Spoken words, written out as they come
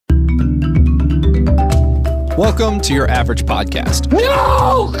Welcome to your average podcast.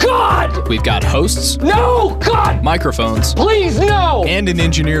 No, God! We've got hosts, No, God! microphones, Please, no! and an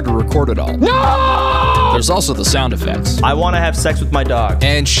engineer to record it all. No! There's also the sound effects I want to have sex with my dog.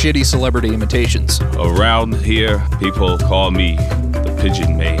 and shitty celebrity imitations. Around here, people call me the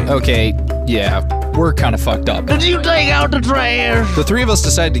Pigeon Man. Okay, yeah, we're kind of fucked up. Did you take out the trash? The three of us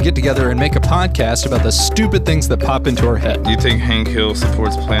decided to get together and make a podcast about the stupid things that pop into our head. You think Hank Hill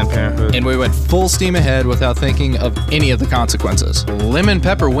supports Planned Parenthood? And we went full steam ahead without thinking of any of the consequences. Lemon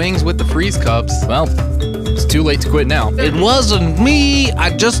pepper wings with the freeze cups. Well, it's too late to quit now. It wasn't me.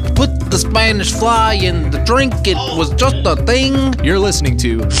 I just put the Spanish fly in the drink. It was just a thing. You're listening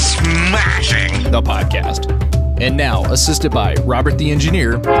to Smashing the Podcast. And now, assisted by Robert the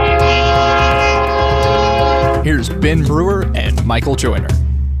Engineer, here's Ben Brewer and Michael Joyner.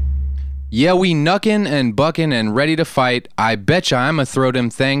 Yeah, we knuckin' and buckin' and ready to fight. I betcha I'ma throw them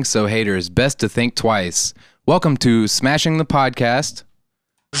things, so haters, best to think twice. Welcome to Smashing the Podcast.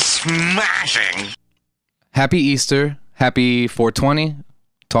 Smashing. Happy Easter. Happy 420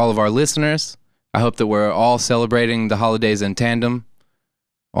 to all of our listeners. I hope that we're all celebrating the holidays in tandem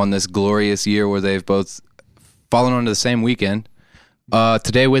on this glorious year where they've both fallen onto the same weekend.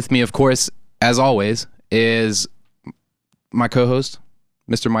 Today with me, of course, as always, is my co-host,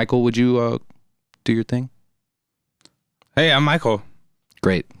 Mr. Michael. Would you do your thing? Hey, I'm Michael.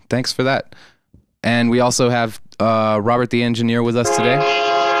 Great. Thanks for that. And we also have Robert the Engineer with us today,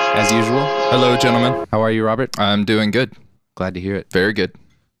 as usual. Hello, gentlemen. How are you, Robert? I'm doing good. Glad to hear it. Very good.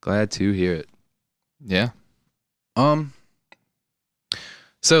 Glad to hear it. Yeah.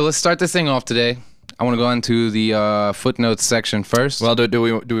 So let's start this thing off today. I want to go into the footnotes section first. Well, do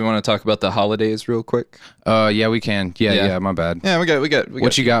we want to talk about the holidays real quick? Yeah, we can. Yeah, Yeah. my bad. Yeah, we got.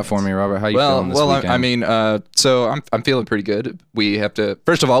 What you got for me, Robert? How you feeling this weekend? I mean, so I'm feeling pretty good. We have to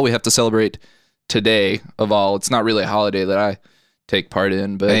first of all we have to celebrate today of all. It's not really a holiday that I take part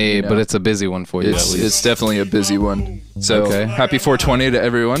in, but Hey, you know, but it's a busy one for you. At least. it's definitely a busy one. So Okay. happy 420 to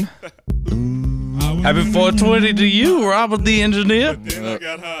everyone. Happy 420 to you, Robert the Engineer.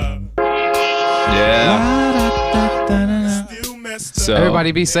 Yeah. So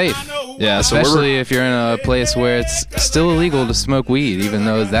Everybody be safe. yeah. So Especially if you're in a place where it's still illegal to smoke weed, even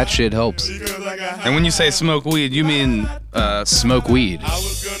though that shit helps. And when you say smoke weed, you mean Smoke weed.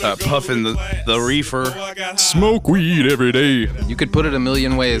 puffing the reefer. smoke weed every day. You could put it a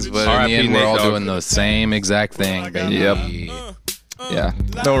million ways, but in the R.I.P. end, we're all Nate Dogg. doing the same exact thing, baby. Yep. Yeah.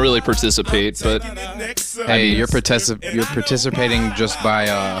 Don't really participate, but Hey, you're participating just by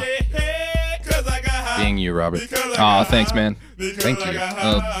being you, Robert. aw, thanks, man. Thank you.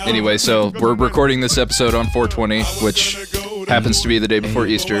 Anyway, so we're recording this episode on 420, which happens to be the day before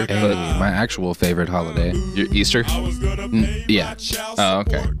Easter. Hey, But my actual favorite holiday. your Easter? Yeah. Oh,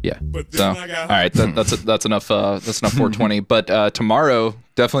 okay. Yeah. So, all right, that's enough. That's enough 420. But tomorrow,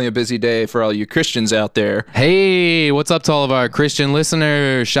 definitely a busy day for all you Christians out there. Hey, what's up to all of our Christian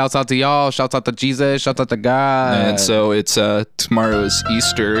listeners? Shouts out to y'all. Shouts out to Jesus. Shouts out to God. And so it's tomorrow is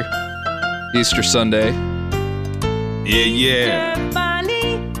Easter Sunday. Yeah.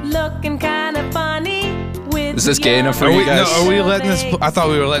 Looking kind of funny. Is this gay enough for Are you we, guys? no, are we letting this? I thought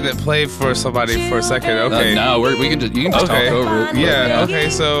we were letting it play for somebody for a second. Okay. No, you can just Okay. talk over it. Yeah. Okay.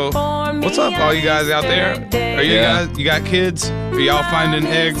 So, what's up, all you guys out there? Are you Yeah. guys? You got kids? Are y'all finding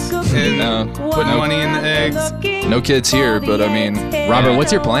eggs and No. putting money in the eggs? No kids here, but I mean, Robert,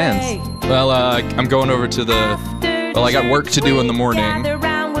 what's your plans? well, I'm going over to the. Well, I got work to do in the morning,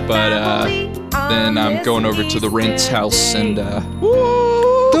 but then I'm going over to the Rent's house and The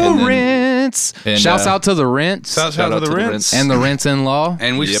and then- rents. and, Shouts out to the rents. Shout out to the rents. And the rents in law.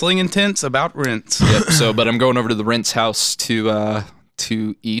 And we Yep. slinging tents about rents. Yep. So, but I'm going over to the Rent's house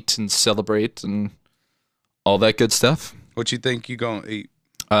to eat and celebrate and all that good stuff. What you think you gonna eat?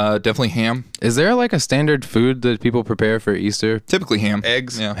 Definitely ham. Is there like a standard food that people prepare for Easter? Typically ham.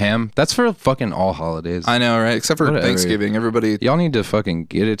 Eggs? Yeah. Ham? That's for fucking all holidays. I know, right? Except for Whatever. Thanksgiving, everybody. Y'all need to fucking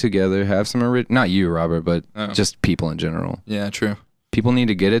get it together. Have some not you, Robert, but Oh. just people in general. Yeah, true. People need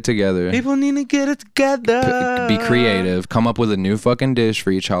to get it together. People need to get it together. Be creative. Come up with a new fucking dish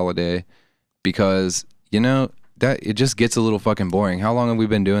for each holiday, because you know that it just gets a little fucking boring. How long have we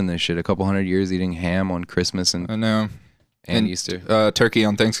been doing this shit? A couple hundred years eating ham on Christmas and I know. and Easter. Turkey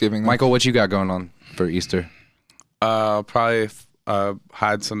on Thanksgiving. Michael, what you got going on for Easter? Probably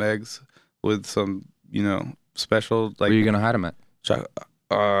hide some eggs with some, special like Where are you gonna hide them at?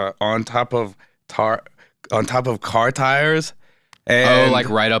 on top of car tires. And like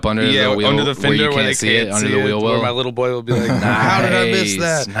right up under the wheel, under the fender where you can't see it, under the wheel Where well. my little boy will be like, "How did I miss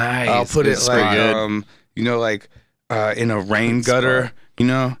that?" Nice. I'll put it It's pretty like, good. in a rain gutter,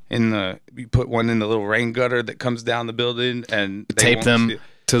 You know, you put one in the little rain gutter that comes down the building and they Tape won't them see-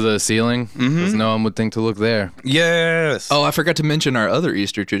 to the ceiling because no one would think to look there. Yes. Oh, I forgot to mention our other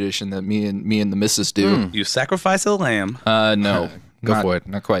Easter tradition that me and the missus do. You sacrifice a lamb. No, Go for it.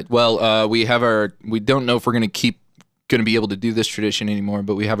 Not quite. Well, we don't know if we're going to be able to do this tradition anymore,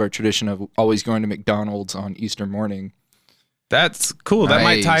 but we have our tradition of always going to McDonald's on Easter morning. That's cool. That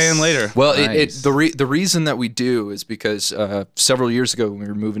might tie in later. Well, Nice. the reason that we do is because several years ago when we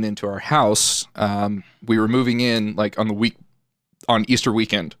were moving into our house, we were moving in like on Easter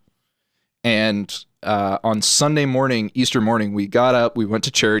weekend, and on Sunday morning, Easter morning, we got up, we went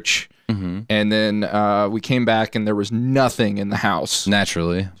to church, and then we came back and there was nothing in the house.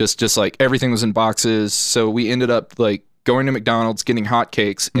 Naturally. Just like everything was in boxes. So we ended up like going to McDonald's, getting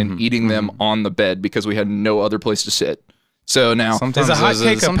hotcakes, and eating them on the bed because we had no other place to sit. So now, Sometimes Is a hot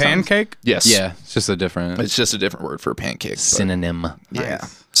cake a sometimes- pancake? yes, Yeah, it's just a different it's just a different word for a pancake. but- synonym. Yeah.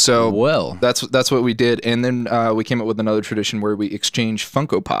 So Well, that's what we did, and then we came up with another tradition where we exchange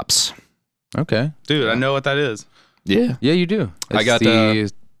Funko Pops. okay. Dude, I know what that is. Yeah. Yeah, you do. I It's got, the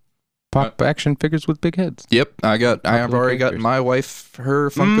pop action figures with big heads. Yep. I have Popular already got characters. my wife her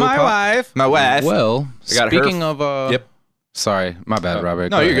Funko My Pop. wife. My wife. Well, I got her speaking of Yep. Sorry, my bad,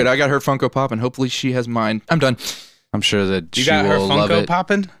 Robert. No, Go you're ahead. good. I got her Funko Pop, and hopefully she has mine. I'm done. I'm sure that You she got her will love Funko it.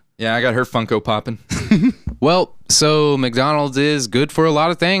 popping? Yeah, I got her Funko popping. Well, so McDonald's is good for a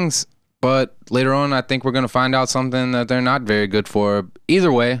lot of things, but later on, I think we're going to find out something that they're not very good for.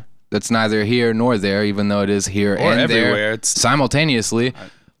 Either way, that's neither here nor there, even though it is here Or and everywhere. there It's simultaneously.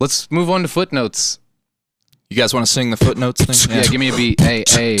 Let's move on to footnotes. You guys want to sing the footnotes thing? Yeah, give me a beat. Hey,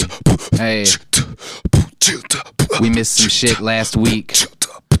 hey, hey. We missed some shit last week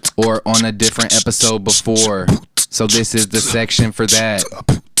or on a different episode before. So this is the section for that.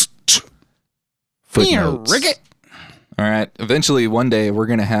 Footnotes. All right. Eventually, one day, we're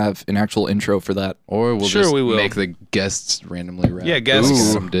gonna have an actual intro for that. Or we'll Sure just we will. make the guests randomly rap. Yeah, guests. Like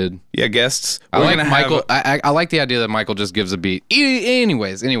some did. Yeah, guests. I We're like gonna have- Michael. I like the idea that Michael just gives a beat.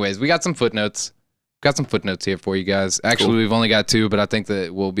 Anyways, we got some footnotes. Got some footnotes here for you guys. Actually, we've only got 2, but I think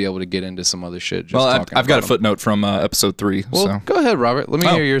that we'll be able to get into some other shit. Just Well, talking I've got a about 'em. footnote from episode 3. Well, so. go ahead, Robert. Let me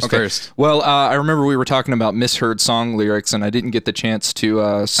hear yours okay. first. Well, I remember we were talking about misheard song lyrics, and I didn't get the chance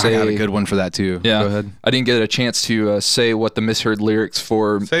to say. I got a good one for that too. Yeah, Go ahead. I didn't get a chance to say what the misheard lyrics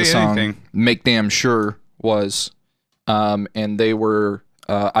for Say the song anything. "Make Damn Sure" was, and they were,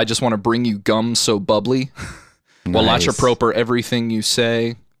 "I just want to bring you gum so bubbly, well, watch Nice. proper everything you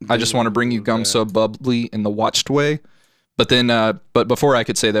say. I just want to bring you gum so bubbly in the watched way." But then, but before I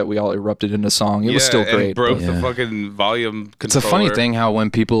could say that, we all erupted into song. It was still and great. broke but- the Yeah. fucking volume It's a controller. funny thing how when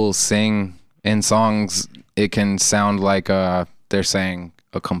people sing in songs, it can sound like they're saying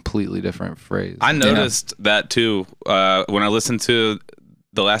a completely different phrase. I noticed that too. When I listened to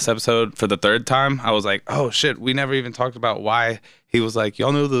the last episode for the 3rd time, I was like, oh shit, we never even talked about why he was like,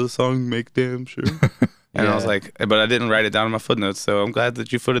 y'all know the song Make Damn Sure? And I was like, but I didn't write it down in my footnotes, so I'm glad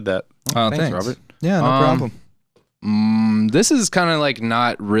that you footed that. Thanks, Robert. Yeah, no problem. This is kind of like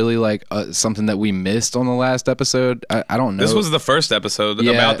not really like something that we missed on the last episode. I don't know. This was the first episode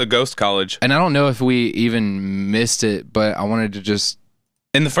Yeah. about the ghost college. and I don't know if we even missed it, but I wanted to just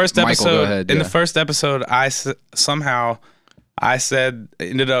In the first Michael, episode, go ahead, in yeah. the first episode, somehow I said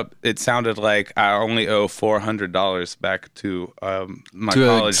it sounded like I only owe $400 back to my to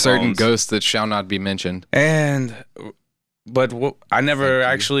college a certain loans. ghost that shall not be mentioned. But I never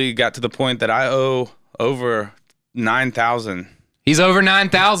actually got to the point that I owe over 9,000. He's over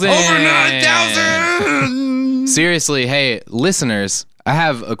 9,000. Over 9,000. Seriously, hey, listeners, I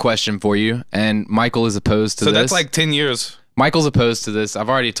have a question for you, and Michael is opposed to So this. that's like 10 years. Michael's opposed to this. I've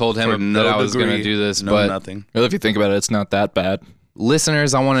already told For him no that I was going to degree, do this, no but nothing. Well, if you think about it, it's not that bad.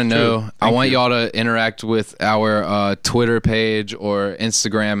 listeners, I want to know. I Thank want you. y'all to interact with our Twitter page or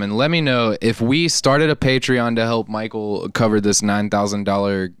Instagram, and let me know if we started a Patreon to help Michael cover this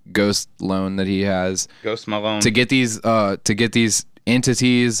 $9,000 ghost loan that he has Ghost Malone. to get these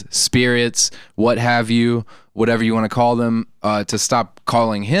entities, spirits, what have you, whatever you want to call them, to stop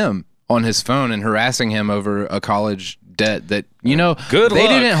calling him on his phone and harassing him over a college debt that, you know, Good they luck.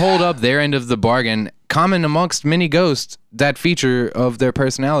 didn't hold up their end of the bargain. Common amongst many ghosts, that feature of their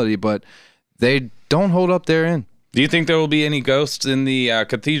personality, but they don't hold up their end. Do you think there will be any ghosts in the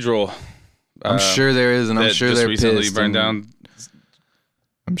cathedral? I'm sure there is, and I'm that sure just they're recently pissed. burned and down.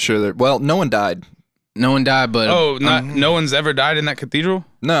 I'm sure that. Well, no one died. No one died, but Oh, no one's ever died in that cathedral?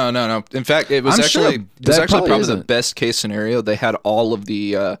 No. In fact, it was I'm sure actually that probably probably the isn't. best case scenario. They had all of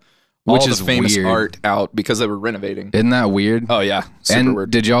the Which all is the famous weird. art out because they were renovating. isn't that weird? Oh yeah, super and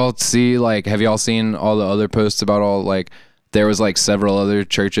weird. did y'all see, like, have y'all seen all the other posts about all, like, there was like several other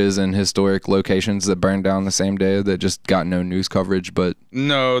churches and historic locations that burned down the same day that just got no news coverage. But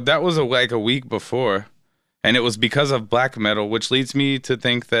No, that was like a week before. And it was because of black metal, which leads me to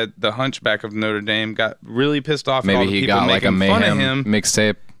think that the Hunchback of Notre Dame got really pissed off at all maybe the he people got like a making fun of Mayhem him.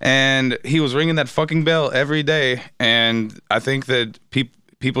 mixtape. And he was ringing that fucking bell every day. And I think that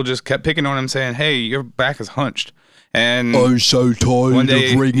people just kept picking on him saying, hey, your back is hunched. And I'm so tired One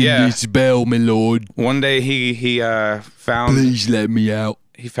day- of ringing yeah. this bell, my lord. one day he found Please let me out.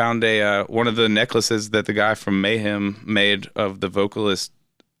 he found a one of the necklaces that the guy from Mayhem made of the vocalist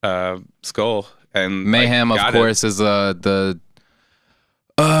skull. And Mayhem, like, of got it. course, is the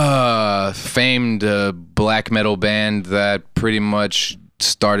famed black metal band that pretty much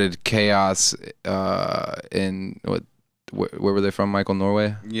started chaos in where were they from, Michael?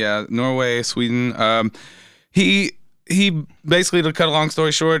 Norway? Yeah, Norway, Sweden. He basically, to cut a long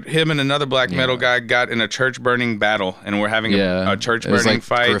story short, him and another black metal guy got in a church burning battle, and we're having a church It was burning like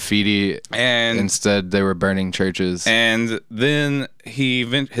fight. graffiti. And Instead, they were burning churches. and then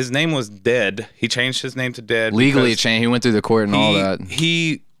his name was Dead. He changed his name to Dead. Legally because changed. He went through the court and all that.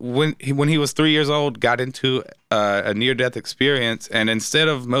 When he was 3 years old, got into a near death experience, and instead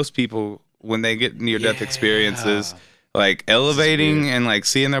of most people when they get near death experiences, like elevating and like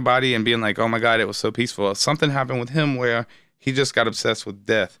seeing their body and being like, oh my God, it was so peaceful. Something happened with him where he just got obsessed with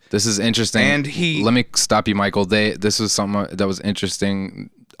death. This is interesting. And let me stop you, Michael. This was something that was interesting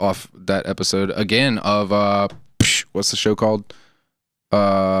off that episode again of what's the show called?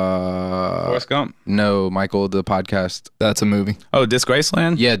 Forrest Gump. No, Michael, the podcast. That's a movie. Oh,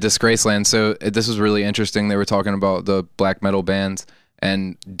 Disgraceland? Yeah, Disgraceland. So this was really interesting. They were talking about the black metal bands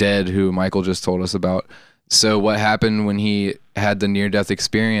and Dead, who Michael just told us about. So what happened when he had the near-death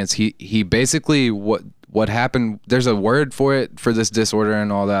experience? He basically what happened. There's a word for it, for this disorder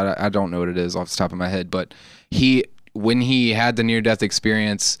and all that. I don't know what it is off the top of my head, but when he had the near-death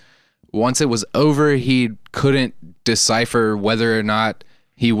experience, once it was over, he couldn't decipher whether or not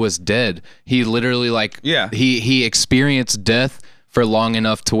he was dead. He literally he experienced death for long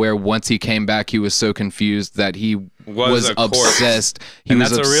enough to where once he came back, he was so confused that he was a corpse. obsessed. He And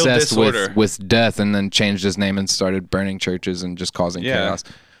was that's a real obsessed disorder. with death, and then changed his name and started burning churches and just causing chaos.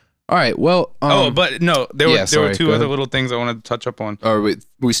 All right, well, but no, there were sorry, two go other ahead. little things I wanted to touch up on. Are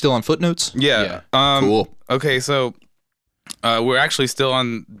we still on footnotes? Yeah. Cool. Okay, so we're actually still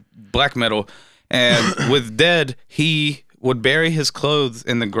on black metal, and with Dead, he would bury his clothes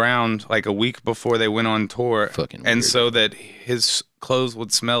in the ground like a week before they went on tour, Fucking and weird. so that his clothes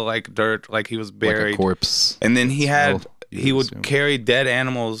would smell like dirt, like he was buried. like a corpse. And then he you would assume. carry dead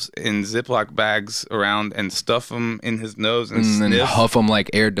animals in Ziploc bags around and stuff them in his nose and And then sniff. huff them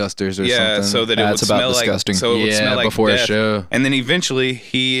like air dusters or Yeah, something. so that it would That's about smell disgusting. like so it would smell like before death. a show. And then eventually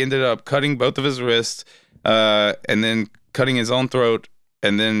he ended up cutting both of his wrists, and then cutting his own throat,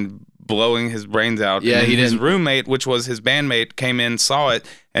 and then blowing his brains out. Yeah, and then he his didn't- roommate, which was his bandmate, came in, saw it,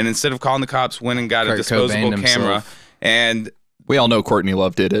 and instead of calling the cops, went and got a Kurt disposable Cobained camera. himself. And We all know Courtney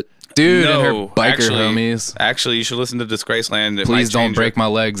Love did it. Dude, and her no, biker actually, homies. Actually, you should listen to Disgraceland. It Please might don't change break it. my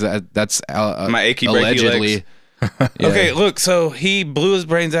legs. That's My achy, breaky allegedly. legs. Yeah. Okay, look, so he blew his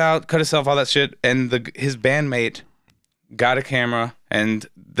brains out, cut himself, all that shit, and his bandmate got a camera, and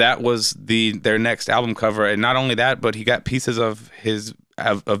that was their next album cover. And not only that, but he got pieces of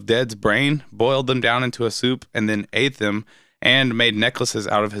Dead's brain, boiled them down into a soup, and then ate them, and made necklaces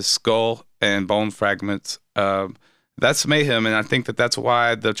out of his skull and bone fragments. That's mayhem, and I think that's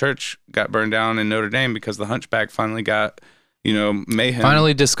why the church got burned down in Notre Dame, because the Hunchback finally got, mayhem.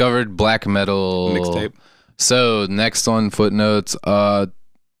 Finally discovered black metal Mixtape. So next on footnotes, I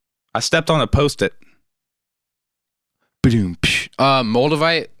stepped on a Post-it.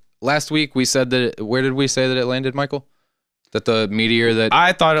 Moldavite. Last week we said that. Where did we say that it landed, Michael? That the meteor that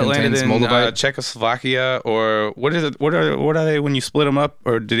I thought it landed contains in Moldavite? Czechoslovakia, or what is it? What are they when you split them up,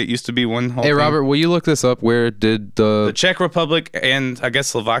 or did it used to be one whole? Hey thing? Robert, will you look this up? Where did The Czech Republic and I guess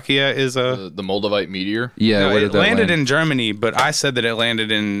Slovakia is a. The Moldavite meteor. yeah? No, where did it that landed land? in Germany, but I said that it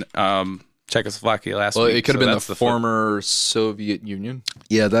landed in Czechoslovakia last Well, week. it could have so been that's the flip. former Soviet Union.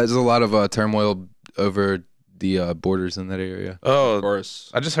 Yeah, there's a lot of turmoil over the borders in that area. Of Oh, course.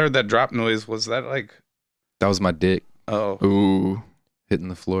 I just heard that drop noise. Was that like? That was my dick Oh, Ooh. hitting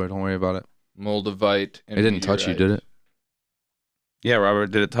the floor. Don't worry about it. Moldavite. It didn't touch you, did it? yeah,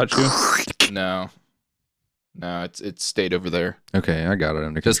 Robert. Did it touch you? No. No, it stayed over there. Okay, I got it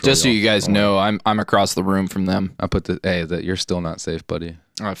under Just control. so you guys Don't worry. know, I'm across the room from them. I put that you're still not safe, buddy.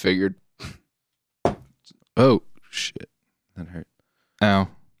 I figured. Oh shit, that hurt. Oh.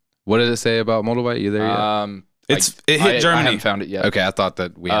 What did it say about Moldavite? You there yet? It hit I Germany. haven't found it yet. Okay, I thought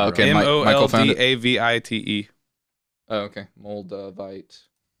that we. Had okay. M wrong. O Michael L found D it. A V I T E. Oh, okay. Moldavite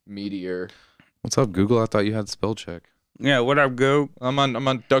meteor. What's up, Google? I thought you had spell check. Yeah, what up, go? I'm on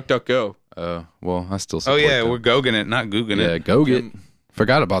DuckDuckGo. Well, I still Oh support yeah, them. we're Googing it, not Googing Yeah, it. go get.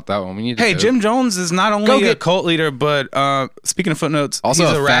 Forgot about that one. We need to Hey, go. Jim Jones is not only a cult leader, but speaking of footnotes, Also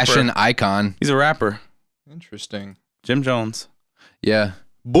he's a a fashion rapper. icon. He's a rapper. Interesting. Jim Jones. Yeah.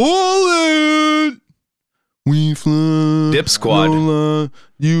 Bullet! We fly. Dip Squad. Lola,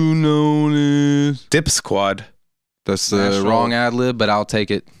 you know this. Dip Squad. That's the National- wrong ad lib, but I'll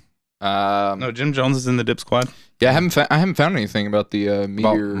take it. No, Jim Jones is in the Dip Squad. Yeah, I haven't found anything about the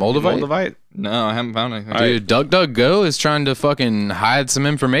meteor. Moldavite? Moldavite. No, I haven't found anything. Dude, DuckDuckGo is trying to fucking hide some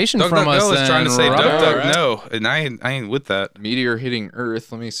information from us. DuckDuckGo is trying to say and Duck Duck right. No, and I ain't with that. Meteor hitting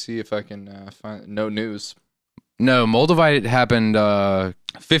Earth. Let me see if I can find no news. No, Moldavite happened.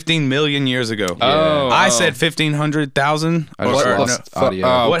 15 million years ago. Oh, I said 1,500,000. I just Or- lost no. audio.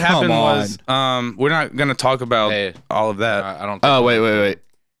 Oh, What happened come was, we're not gonna talk about Hey. all of that. I don't. Oh, wait.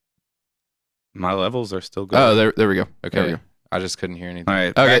 My levels are still good. Oh, there we go. Okay. There we go. I just couldn't hear anything. All right.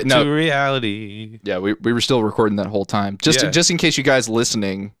 Okay, Back no. to reality. Yeah, we were still recording that whole time. Yeah. Just in case you guys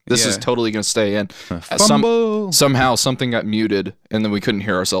listening, this is Yeah. totally going to stay in. Fumble. Somehow something got muted and then we couldn't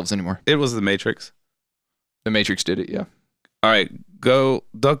hear ourselves anymore. It was the Matrix. The Matrix did it, yeah. All right, go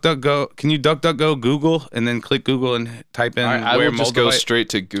DuckDuckGo. Can you DuckDuckGo Google and then click Google and type in I where will just go Moldavite- straight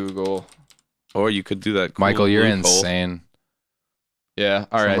to Google. Or you could do that. Cool Michael, you're loophole. insane. Yeah,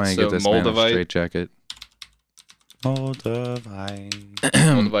 all right. Somebody So get this man a Moldavite, straight jacket. Moldavite.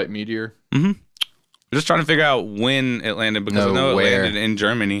 Moldavite meteor. I'm just trying to figure out when it landed because No, I know it where? landed in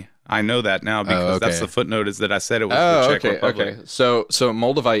Germany. I know that now because that's okay. the footnote is that I said it was Oh, the Czech okay, Republic. okay. So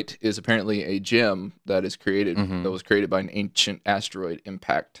Moldavite is apparently a gem that is created Mhm. that was created by an ancient asteroid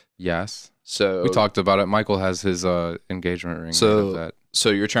impact. Yes. So We talked about it. Michael has his engagement ring. So- made of that. So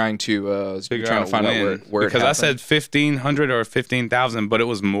you're trying to Figure find out when. where because it I happened. said 1,500 or 15,000, but it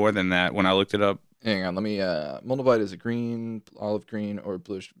was more than that when I looked it up. Hang on, let me. Moldavite is a green, olive green, or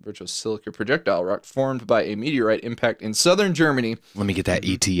bluish virtuous silica projectile rock formed by a meteorite impact in southern Germany Let me get that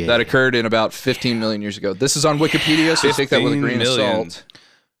ETA. that occurred in about 15 million years ago. This is on Wikipedia, so take that with a 15 grain million. of salt.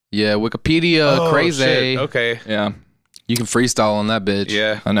 Yeah, Wikipedia, Oh, crazy. shit. Okay. Yeah, You can freestyle on that bitch.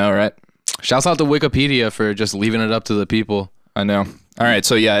 Yeah. I know, right? Shouts out to Wikipedia for just leaving it up to the people. I know. All right,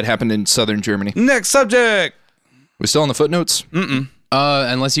 so yeah, it happened in southern Germany. Next subject. We still on the footnotes? Mm-mm.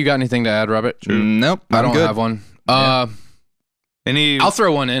 Unless you got anything to add, Robert. Nope, I I'm don't good. have one. Any? I'll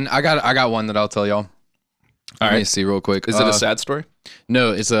throw one in. I got one that I'll tell y'all. Let me right. see real quick. Is it a sad story?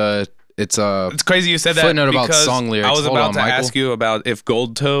 No, it's a It's crazy you said that. footnote about because song lyrics. I was Hold about on, to Michael. ask you about if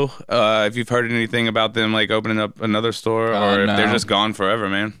Gold Toe, if you've heard anything about them like opening up another store, or if they're no. just gone forever,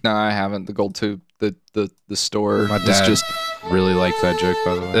 man. No, I haven't. The gold tube, the store. My is dad just really liked that joke,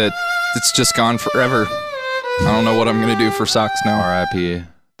 by the way. it's just gone forever. I don't know what I'm gonna do for socks now. R.I.P.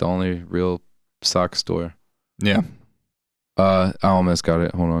 The only real sock store. Yeah, I almost got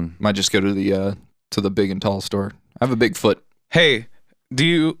it. Hold on. might just go to the big and tall store. I have a big foot. Hey,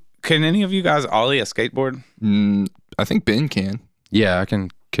 can any of you guys ollie a skateboard? I think Ben can. Yeah, I can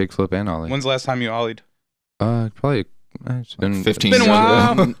kickflip and ollie. When's the last time you ollied? Probably. It's been 15 Been a years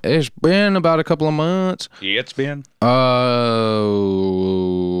while. ago. It's been about a couple of months. Yeah, it's been.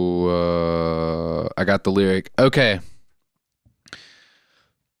 I got the lyric. Okay.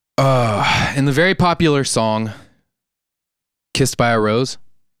 In the very popular song "Kissed by a Rose"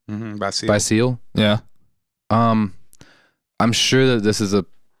 by Seal. Yeah. I'm sure that this is a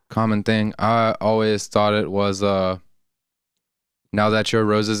common thing. I always thought it was now that your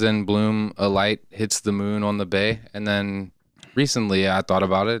rose is in bloom, a light hits the moon on the bay. And then recently I thought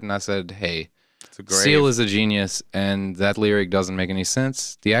about it and I said, hey, It's a grave. Seal is a genius, and that lyric doesn't make any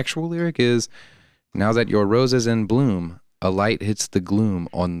sense. The actual lyric is, now that your rose is in bloom, a light hits the gloom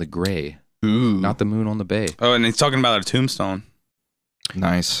on the gray, Ooh. not the moon on the bay. Oh, and he's talking about a tombstone.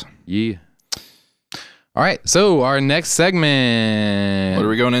 Nice. Yeah. All right, so our next segment. What are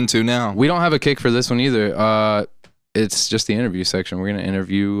we going into now? We don't have a kick for this one either. It's just the interview section. We're gonna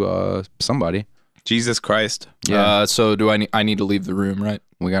interview somebody. Jesus Christ. Yeah, So do I need to leave the room, right?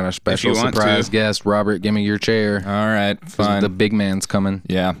 we got a special want surprise to. guest. Robert, give me your chair. All right. 'Cause Fine. The big man's coming.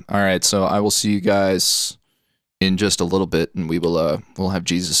 Yeah. All right. So I will see you guys in just a little bit, and we'll have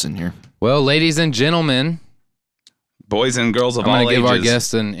Jesus in here. Well, ladies and gentlemen, Boys and girls of I'm all gonna give ages. our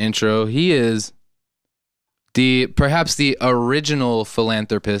guest an intro. He is perhaps the original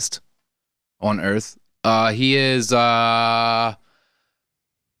philanthropist on Earth. He is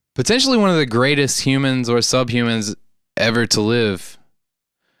potentially one of the greatest humans or subhumans ever to live.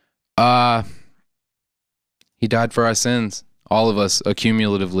 He died for our sins, all of us,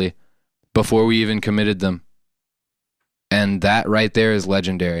 accumulatively, before we even committed them. And that right there is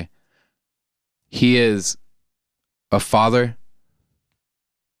legendary. He is a father,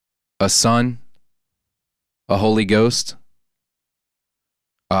 a son, a Holy Ghost,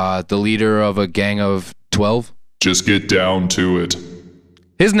 the leader of a gang of 12. Just get down to it.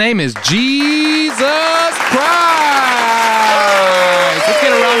 His name is Jesus Christ. Let's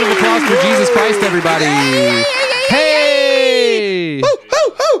get a round of applause for Jesus Christ, everybody. Hey!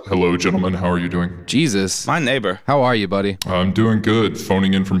 Hello, gentlemen. How are you doing? Jesus. My neighbor. How are you, buddy? I'm doing good.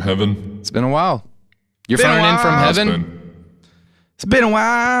 Phoning in from heaven. It's been a while. You're Been a phoning in from while. heaven? It's been a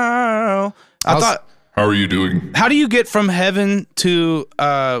while. How are you doing? How do you get from heaven to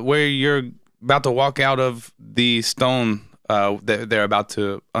where you're about to walk out of the stone that they're about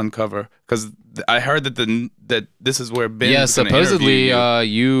to uncover? Because I heard that this is where Ben. Yeah, supposedly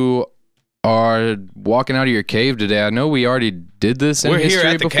you are walking out of your cave today. I know we already did this in We're history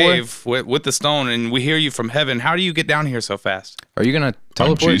here at the before. cave with the stone, and we hear you from heaven. How do you get down here so fast? Are you gonna I'm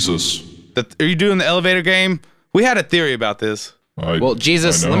teleport? Jesus. Are you doing the elevator game? We had a theory about this. Well,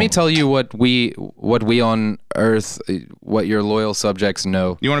 Jesus, I let me know. tell you what we on Earth, what your loyal subjects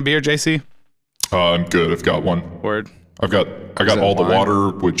know. You want a beer, JC? I'm good. I've got one. Word. I got that all the wine? water,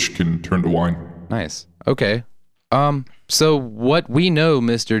 which can turn to wine. Nice. Okay. So what we know,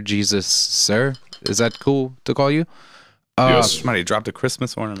 Mr. Jesus, sir, is that cool to call you? Yes. Somebody dropped a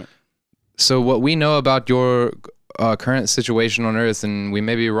Christmas ornament. So what we know about your current situation on Earth, and we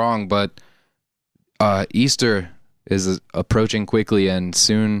may be wrong, but Easter is approaching quickly, and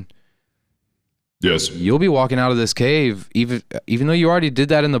soon Yes. you'll be walking out of this cave, even though you already did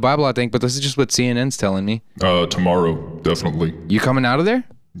that in the Bible, I think, but this is just what CNN's telling me. Tomorrow, definitely. You coming out of there?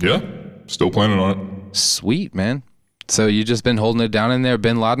 Yeah. Still planning on it. Sweet, man. So you just been holding it down in there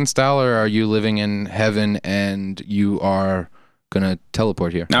Bin Laden style, or are you living in heaven and you are gonna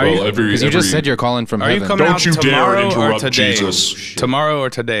teleport here? Now, Well, Because you just said you're calling from Are heaven. you coming Don't out you dare tomorrow or interrupt today? Jesus. Tomorrow or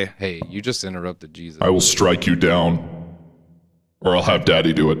today? Hey, you just interrupted Jesus. I will strike you down, or I'll have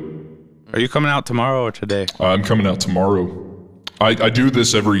Daddy do it. Are you coming out tomorrow or today? I'm coming out tomorrow. I do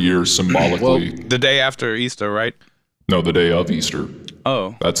this every year symbolically. The day after Easter, right? No, the day of Easter.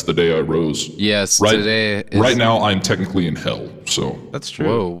 Oh, That's the day I rose. Yes, Right, today is... right now, I'm technically in hell. So, that's true.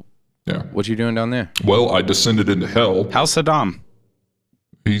 Whoa, yeah. what you doing down there? Well, I descended into hell. How's Saddam?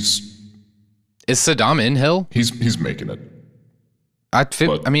 He's Is Saddam in hell? he's making it. I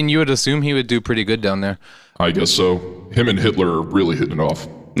But- mean, you would assume he would do pretty good down there. I guess so. Him and Hitler are really hitting it off.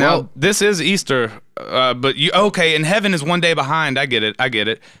 Now, this is Easter, but you okay, and heaven is one day behind. I get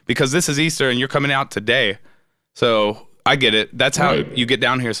it. Because this is Easter and you're coming out today. So I get it. That's how Right. you get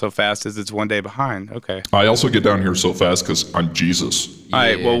down here so fast, is it's one day behind. Okay. I also get down here so fast because I'm Jesus. All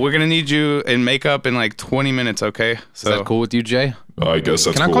right, well, we're going to need you in makeup in like 20 minutes, okay? So Is that cool with you, Jay? I guess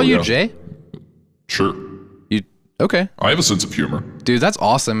that's Can I cool, call you yeah. Jay? Sure. You okay? I have a sense of humor. Dude, that's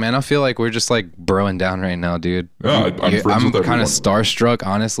awesome, man. I feel like we're just like broing down right now, dude. Yeah, I'm friends with everyone. kind of starstruck,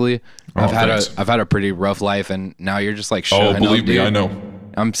 honestly. Oh, thanks. I've had a pretty rough life, and now you're just like Oh, showing up, believe me, dude. I know.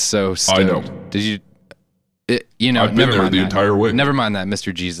 I'm so stoked. I know. Did you? You know, I've been never there mind the that. entire way. Never mind that,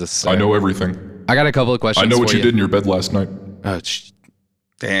 Mr. Jesus. I know everything. I got a couple of questions. I know what for you did in your bed last night. Oh,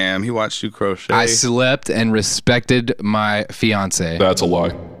 damn, he watched you crochet. I slept and respected my fiance. That's a lie.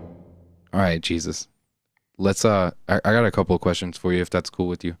 All right, Jesus. Let's I got a couple of questions for you if that's cool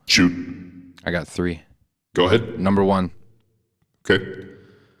with you. Shoot. I got 3. Go ahead. Number 1. Okay.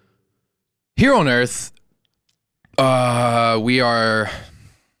 Here on Earth, we are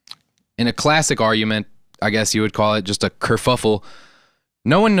in a classic argument, I guess you would call it, just a kerfuffle.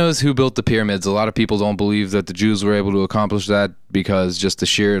 No one knows who built the pyramids. A lot of people don't believe that the Jews were able to accomplish that because just the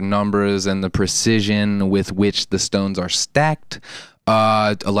sheer numbers and the precision with which the stones are stacked.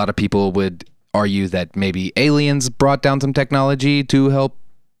 A lot of people would argue that maybe aliens brought down some technology to help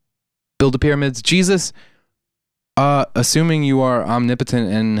build the pyramids. Jesus, assuming you are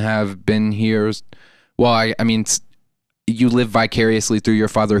omnipotent and have been here, well, I mean, you live vicariously through your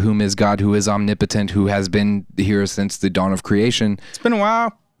Father, whom is God, who is omnipotent, who has been here since the dawn of creation. It's been a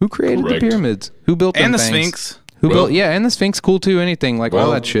while. Who created Correct. the pyramids? Who built them And the things? Sphinx. Who Well- built? Yeah, and the Sphinx, cool too. Anything like all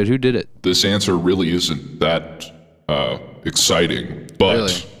Well- that shit. Who did it? This answer really isn't that exciting, but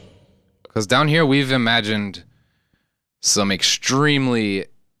Really? Because down here we've imagined some extremely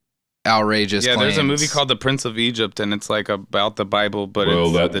outrageous. Yeah, there's a claims. movie called The Prince of Egypt, and it's like about the Bible, but Well,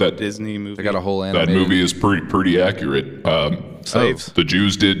 it's that- the that- Disney movie. They got a whole that animated. movie is pretty accurate. Slaves. The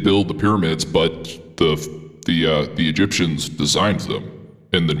Jews did build the pyramids, but the Egyptians designed them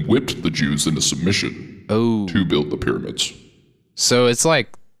and then whipped the Jews into submission Oh, to build the pyramids. so it's like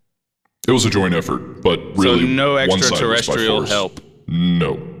It was a joint effort, but really, so no one side was by extraterrestrial force. help.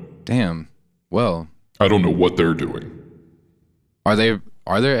 No, damn. Well, I don't know what they're doing. Are there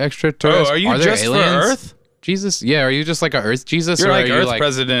extraterrestrials? Oh, are you there just aliens? for Earth? Jesus? Yeah, are you just like a Earth Jesus? You're or like are Earth you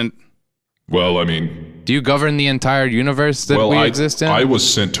president. Well, I mean, do you govern the entire universe that we exist in? I was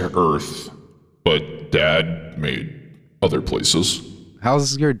sent to Earth, but Dad made other places.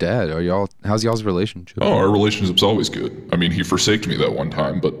 How's your dad? How's y'all's relationship? Oh, our relationship's always good. I mean, he forsaked me that one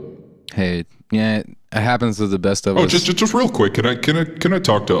time, but hey, yeah, it happens to the best of us. Just real quick, can I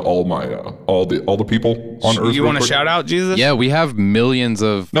talk to all my all the people on Earth? You want to shout out Jesus? Yeah, we have millions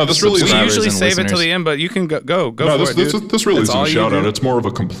of. No, this really. We usually and save listeners. it till the end, but you can go No, for it, dude. this really That's isn't all a you shout out. do. It's more of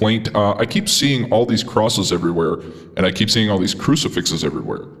a complaint. I keep seeing all these crosses everywhere, and I keep seeing all these crucifixes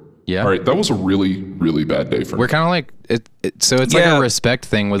everywhere. Yeah. All right, that was a really, really bad day for me. We're kind of like so it's like Yeah. a respect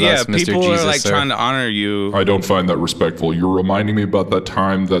thing with us, Mr. people Jesus. are like sir. trying to honor you. I don't find that respectful. You're reminding me about that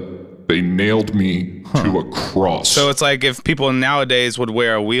time that they nailed me to a cross. So it's like if people nowadays would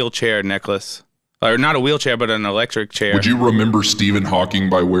wear a wheelchair necklace, or not a wheelchair, but an electric chair. Would you remember Stephen Hawking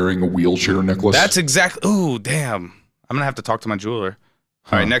by wearing a wheelchair necklace? That's exactly. Ooh, damn! I'm gonna have to talk to my jeweler.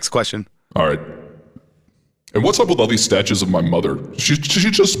 All right, next question. All right. And what's up with all these statues of my mother? She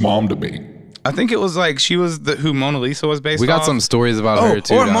just mommed me. I think it was like she was who Mona Lisa was based off. We got some stories about her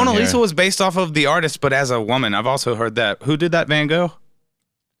too. Or down Mona here. Lisa was based off of the artist, but as a woman. I've also heard that. Who did that? Van Gogh?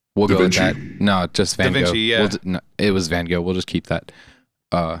 We'll Da go with Vinci. that. No, just Van Da Vinci, Gogh. yeah. No, it was Van Gogh. We'll just keep that.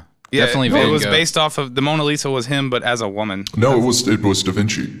 Yeah, Definitely Van it was Gogh. based off of the Mona Lisa was him, but as a woman. No, it was Da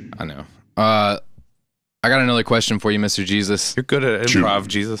Vinci. I know. I got another question for you, Mr. Jesus. You're good at Shoot. improv,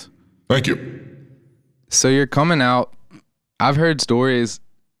 Jesus. Thank you. So you're coming out. I've heard stories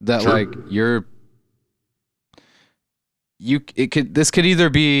that Sure. like this could either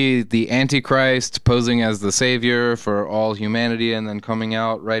be the Antichrist posing as the savior for all humanity and then coming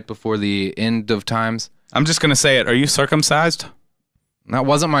out right before the end of times. I'm just gonna say it. Are you circumcised? That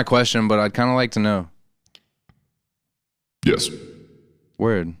wasn't my question, but I'd kind of like to know. Yes.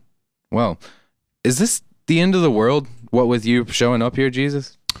 Word. Well, is this the end of the world? What with you showing up here,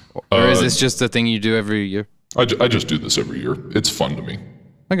 Jesus? Or is this just a thing you do every year? I just do this every year. It's fun to me.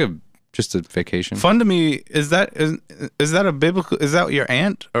 Like just a vacation? Fun to me is that a biblical? Is that your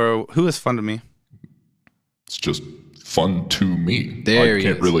aunt or who is fun to me? It's just fun to me. There I he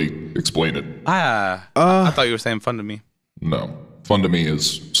can't is. really explain it. I thought you were saying fun to me. No. Fun to me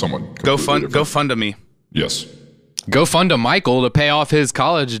is someone Go completely fun different. to me. Yes. Go fund to Michael to pay off his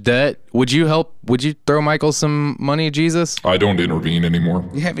college debt. Would you help? Would you throw Michael some money, Jesus? I don't intervene anymore.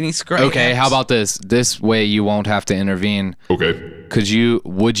 You have any scratch? Okay, how about this? This way you won't have to intervene. Okay.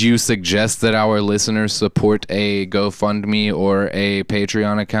 Would you suggest that our listeners support a GoFundMe or a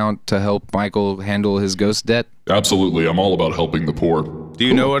Patreon account to help Michael handle his ghost debt? Absolutely. I'm all about helping the poor. Do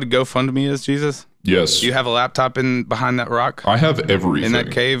you know what a GoFundMe is, Jesus? Yes. Do you have a laptop behind that rock I have everything. in that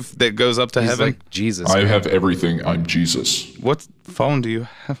cave that goes up to He's heaven? like Jesus. I man. have everything. I'm Jesus. What phone do you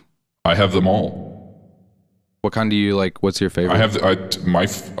have? I have them all. What kind do you like? What's your favorite? I have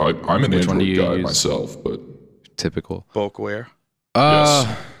I'm an Which one do Android you guy use? myself, but Typical. Bulkware.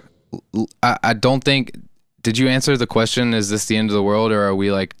 I don't think. Did you answer the question? Is this the end of the world, or are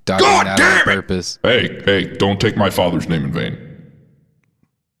we like dodging that on purpose? hey, don't take my father's name in vain.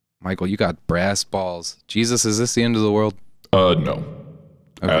 Michael, you got brass balls. Jesus, is this the end of the world? No.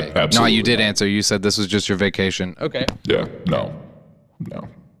 Okay. Absolutely. No, you did not. answer. You said this was just your vacation. Okay. Yeah. No.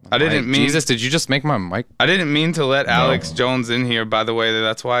 I didn't mean. Jesus, did you just make my mic? I didn't mean to let Alex Jones in here. By the way,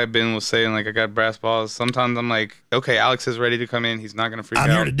 that's why Ben was saying like I got brass balls. Sometimes I'm like, okay, Alex is ready to come in. He's not gonna freak I'm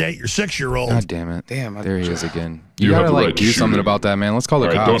out. here to date your 6-year-old. God damn it. Damn, There he is again. You You have gotta the like right to do shoot something him. about that, man. Let's call the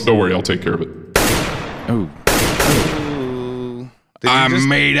All right. cops. Don't worry. I'll take care of it. Oh. Ooh. Did you I'm just-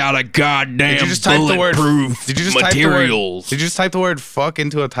 made out of goddamn Did you just type the word? bulletproof Did you just materials. Did you just type the word "fuck"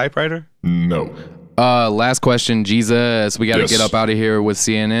 into a typewriter? No. Last question, Jesus. We gotta Yes. get up out of here with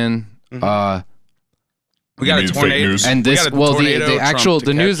CNN. We got You a mean fake tornado. news? And We this, got a well, tornado the Trump actual to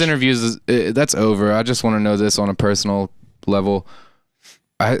the news catch. interviews is that's over. I just want to know this on a personal level.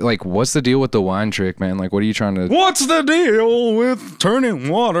 What's the deal with the wine trick, man? Like, what are you trying to? What's the deal with turning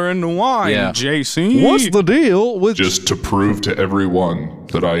water into wine, Yeah. JC? What's the deal with Just to prove to everyone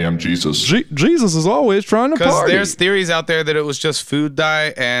that I am Jesus. Jesus is always trying to Because party? there's theories out there that it was just food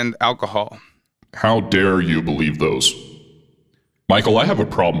dye and alcohol. How dare you believe those? Michael, I have a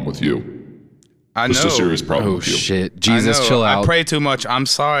problem with you. I This know. is a serious problem Oh with you. shit, I Jesus, know. chill out. I pray too much. I'm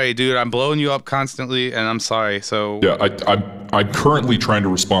sorry, dude. I'm blowing you up constantly, and I'm sorry. So Yeah, I'm currently trying to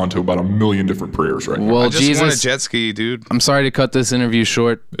respond to about 1 million different prayers right now. Well, I just want a Jesus, jet ski, dude. I'm sorry to cut this interview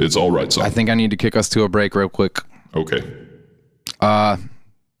short. It's all right, son. I think I need to kick us to a break real quick. Okay.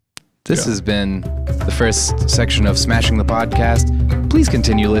 This has been the first section of Smashing the Podcast. Please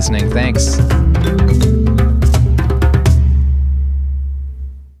continue listening. Thanks.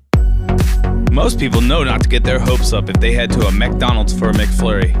 Most people know not to get their hopes up if they head to a McDonald's for a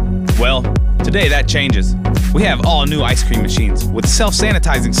McFlurry. Well, today that changes. We have all new ice cream machines with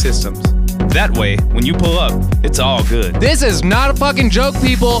self-sanitizing systems. That way, when you pull up, it's all good. This is not a fucking joke,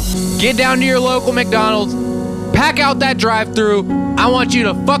 people. Get down to your local McDonald's, pack out that drive-thru. I want you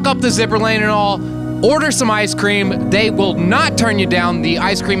to fuck up the zipper lane and all. Order some ice cream. They will not turn you down. The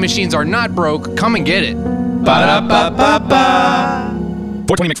ice cream machines are not broke. Come and get it. Ba-da-ba-ba-ba.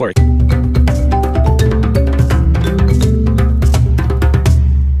 420 McFlurry.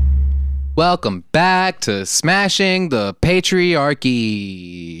 Welcome back to Smashing the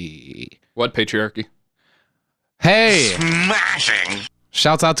Patriarchy. What patriarchy? Hey, Smashing.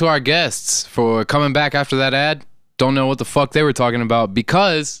 shouts out to our guests for coming back after that ad. Don't know what the fuck they were talking about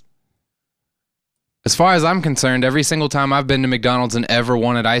because, as far as I'm concerned, every single time I've been to McDonald's and ever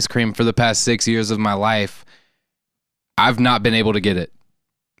wanted ice cream for the past 6 years of my life, I've not been able to get it.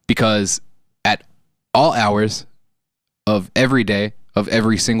 Because at all hours of every day of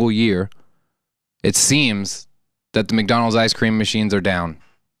every single year, it seems that the McDonald's ice cream machines are down.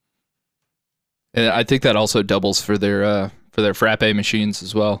 And I think that also doubles for their frappe machines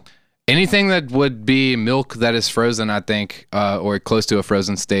as well. Anything that would be milk that is frozen, I think, or close to a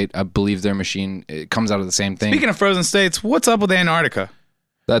frozen state, I believe their machine, it comes out of the same thing. Speaking of frozen states, what's up with Antarctica?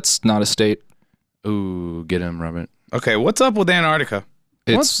 That's not a state. Ooh, get him, Robert. Okay, what's up with Antarctica?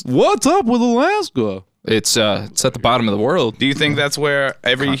 It's What's up with Alaska? it's at the bottom of the world. Do you think that's where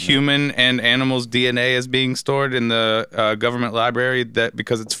every human and animal's DNA is being stored in the government library? That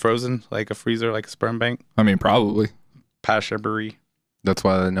because it's frozen, like a freezer, like a sperm bank? I mean, probably. Pasture. That's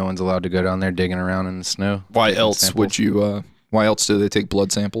why no one's allowed to go down there digging around in the snow. Why else Samples. would you? Why else do they take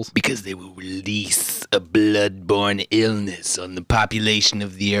blood samples? Because they will release a blood-borne illness on the population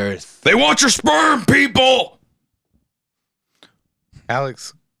of the Earth. They want your sperm, people!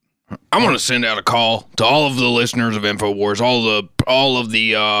 Alex, I'm gonna send out a call to all of the listeners of InfoWars, all of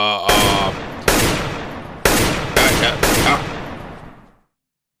the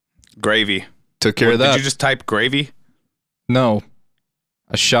gravy. Took care of Did that. you just type gravy? No,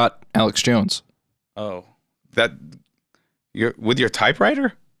 I shot Alex Jones. Oh, that you're with your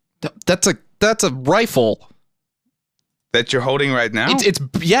typewriter That's a rifle. that you're holding right now? It's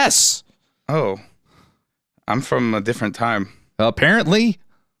yes. Oh, I'm from a different time. Apparently.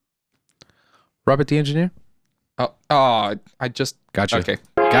 Robert the engineer? I just Gotcha. okay.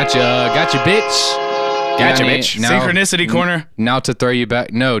 Gotcha, bitch. Gotcha, Now- bitch. Now, Synchronicity corner. now to throw you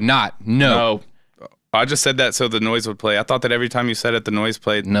back. No. No. I just said that so the noise would play. I thought that every time you said it, the noise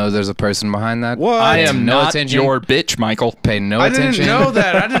played. No, there's a person behind that. What? I am No not attention. your bitch, Michael. Pay no I attention. didn't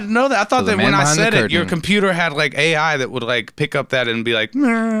know that. I thought The that man when I behind the said it, your curtain. computer had like AI that would like pick up that and be like,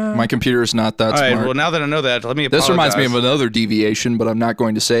 "Meh." My computer is not that All right, smart. well, now that I know that, let me apologize. This reminds me of another deviation, but I'm not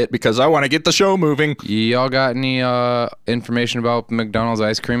going to say it because I want to get the show moving. Y'all got any information about McDonald's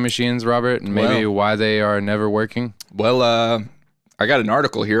ice cream machines, Robert? And maybe why they are never working? Well, I got an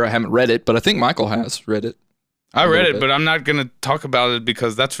article here. I haven't read it, but I think Michael has read it. I read little it, bit. but I'm not going to talk about it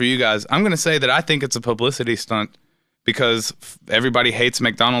because that's for you guys. I'm going to say that I think it's a publicity stunt because everybody hates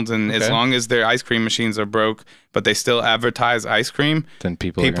McDonald's, and as long as their ice cream machines are broke, but they still advertise ice cream, Then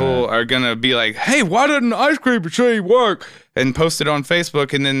people are going to be like, hey, why didn't the ice cream machine work? And post it on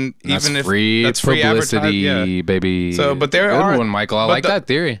Facebook, and then That's even if free that's free publicity, advertising, baby. So, but there Good are one, Michael. I but like the- that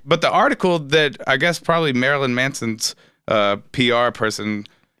theory. But the article that I guess probably Marilyn Manson's PR person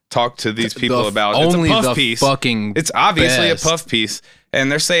talked to these people about, only it's a puff the piece. fucking It's obviously best. a puff piece,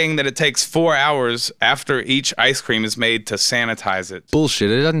 and they're saying that it takes 4 hours after each ice cream is made to sanitize it. Bullshit.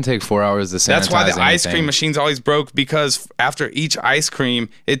 It doesn't take 4 hours to sanitize That's why the ice anything. cream machine's always broke, because after each ice cream,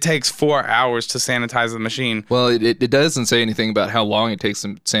 it takes 4 hours to sanitize the machine. Well, it doesn't say anything about how long it takes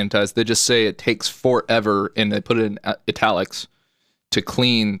them to sanitize. They just say it takes forever, and they put it in italics to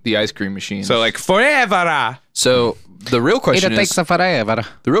clean the ice cream machine. So like forever. So the real question is, forever.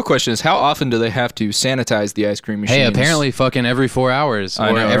 the real question is, how often do they have to sanitize the ice cream machines? Hey, apparently fucking every 4 hours or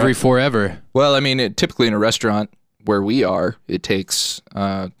I know, every right? forever. Well, I mean, typically in a restaurant where we are, it takes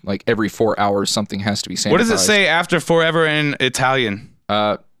like every 4 hours something has to be sanitized. What does it say after forever in Italian?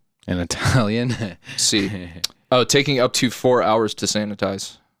 In Italian. Let's see. Oh, taking up to 4 hours to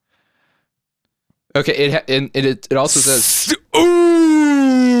sanitize. Okay, it also says.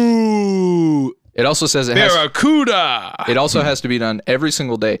 Ooh, It also says it has. Barracuda. It also has to be done every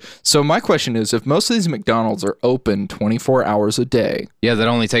single day. So my question is, if most of these McDonald's are open 24 hours a day, Yeah, that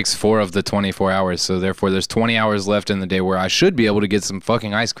only takes 4 of the 24 hours. So therefore, there's 20 hours left in the day where I should be able to get some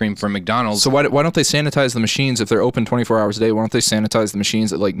fucking ice cream from McDonald's. so why don't they sanitize the machines if they're open 24 hours a day? Why don't they sanitize the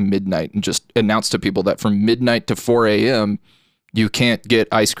machines at like midnight and just announce to people that from midnight to 4 a.m. you can't get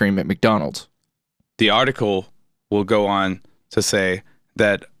ice cream at McDonald's? the article will go on to say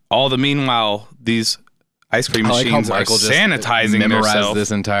that all the meanwhile these ice cream machines are sanitizing memorized themselves. this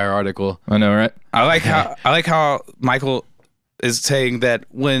entire article. I know, right? I like how Michael is saying that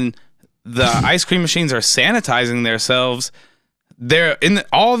when the ice cream machines are sanitizing themselves, they're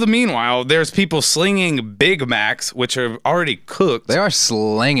all the meanwhile there's people slinging Big Macs which are already cooked. They are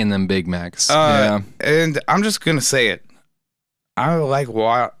slanging them Big Macs. And I'm just gonna say it. I like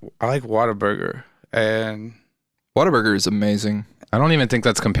Whataburger, and Whataburger is amazing. I don't even think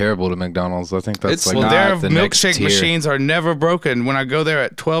that's comparable to McDonald's. I think that's It's- like their not the next milkshake tier. machines are never broken. When I go there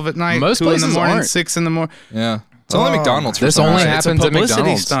at 12 at night, Most 2 in the places morning, aren't. 6 in the morning. Yeah. It's only McDonald's. For This some only reason. happens It's a at publicity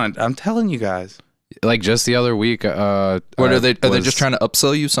McDonald's. stunt. I'm telling you guys. Like just the other week. What are they? Are they just trying to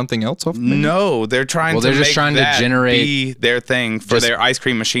upsell you something else off the menu? No, they're trying Well, to they're just make trying to that generate- be their thing for Just- their ice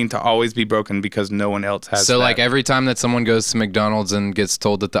cream machine to always be broken because no one else has So that. like every time that someone goes to McDonald's and gets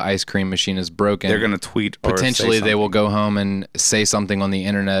told that the ice cream machine is broken, they're going to tweet or potentially say they will something. go home and say something on the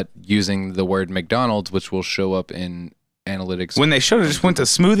internet using the word McDonald's, which will show up in analytics. When they should have just went to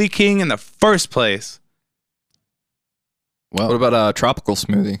Smoothie King in the first place. well, What about Tropical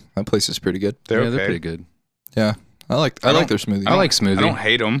Smoothie? That place is pretty good. They're yeah, okay. they're pretty good. Yeah, I like their smoothie. I like smoothie. I don't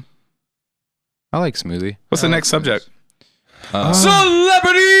hate them. I like smoothie. What's the next subject?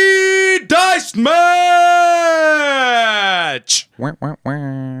 Celebrity Dice Match! Wah, wah,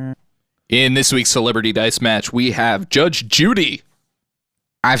 wah. In this week's Celebrity Dice Match, we have Judge Judy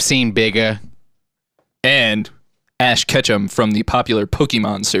I've seen bigger. and Ash Ketchum from the popular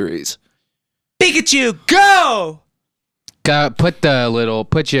Pokemon series. Pikachu, go!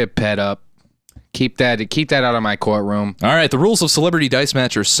 Put your pet up. Keep that out of my courtroom. All right, the rules of Celebrity Dice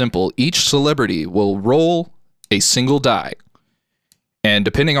Match are simple. Each celebrity will roll a single die, and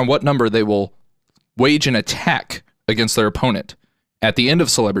depending on what number, they will wage an attack against their opponent. At the end of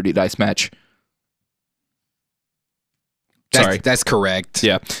Celebrity Dice Match, That's correct.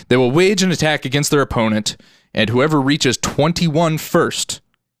 yeah, they will wage an attack against their opponent, and whoever reaches 21 first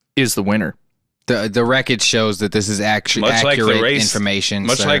is the winner. The record shows that this is actually Much like accurate the race, information.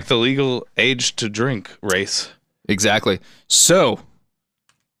 Much sir. like the legal age to drink race. Exactly. So,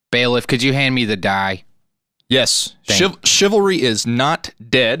 Bailiff, could you hand me the die? yes, Thank- chivalry is not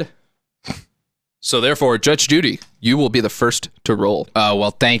dead. So therefore, Judge Judy, you will be the first to roll. Oh,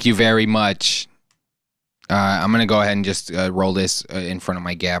 well, thank you very much. I'm going to go ahead and just roll this in front of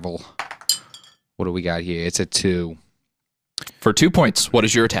my gavel. What do we got here? It's a 2. For 2 points, what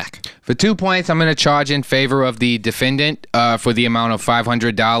is your attack? For 2 points, I'm going to charge in favor of the defendant for the amount of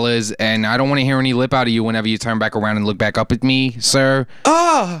 $500. And I don't want to hear any lip out of you whenever you turn back around and look back up at me, sir.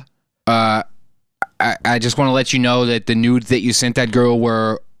 Ah! I just want to let you know that the nudes that you sent that girl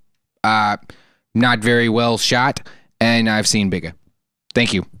were not very well shot, and I've seen bigger.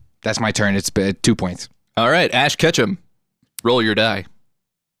 Thank you. That's my turn. It's 2 points. All right, Ash Ketchum, roll your die.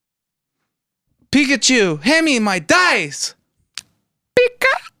 Pikachu, hand me my dice!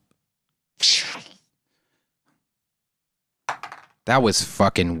 That was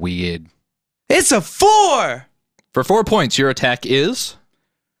fucking weird. It's a 4! For 4 points, your attack is...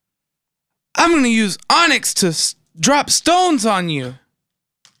 I'm gonna use Onyx to drop stones on you.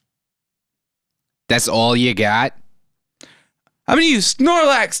 That's all you got? I'm gonna use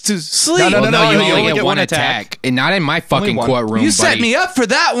Snorlax to sleep. No, you you only get one attack. And not in my fucking one. courtroom, You set buddy. me up for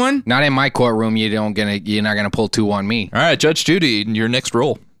that one. Not in my courtroom. You're not gonna pull 2 on me. All right, Judge Judy, your next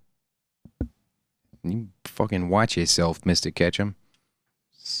roll. You fucking watch yourself, Mr. Ketchum.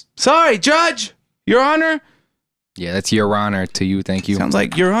 Sorry, Judge. Your Honor. Yeah, that's your honor to you. Thank you. Sounds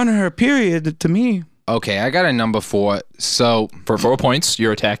like Your Honor, period, to me. Okay, I got a number 4. So For 4 points,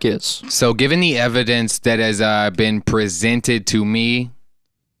 your attack is... given the evidence that has been presented to me,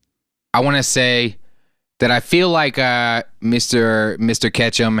 I want to say that I feel like Mr.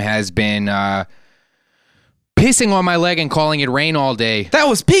 Ketchum has been pissing on my leg and calling it rain all day. That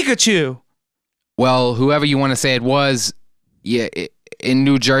was Pikachu. Well, whoever you want to say it was, yeah, in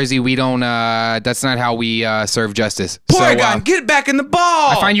New Jersey, we don't, that's not how we serve justice. Porygon, get back in the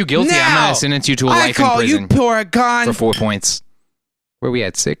ball. I find you guilty. I'm Now. going to sentence you to a I life in call prison you Porygon. for 4 points. Where are we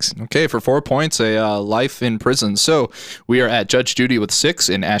at? 6? Okay, for 4 points, a life in prison. So we are at Judge Judy with 6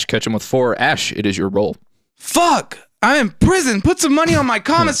 and Ash Ketchum with 4. Ash, it is your roll. Fuck. I'm in prison. Put some money on my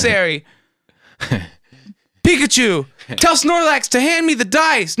commissary. Pikachu, tell Snorlax to hand me the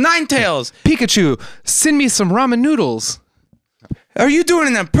dice. Ninetales. Pikachu, send me some ramen noodles. Are you doing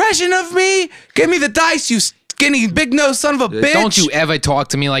an impression of me? Give me the dice, you skinny big nose son of a bitch. Don't you ever talk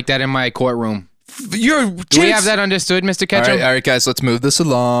to me like that in my courtroom. You're Do we have that understood, Mr. Ketchum? All right, guys, let's move this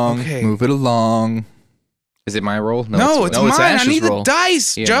along. Okay. Move it along. Is it my roll? No, it's no, it's mine. I Ash's need roll. the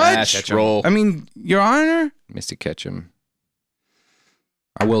dice, Yeah, Judge. Ash, roll. I mean, Your Honor. Mr. Ketchum.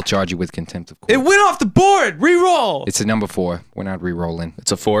 I will charge you with contempt of court. It went off the board. Reroll. It's a number 4. We're not re-rolling.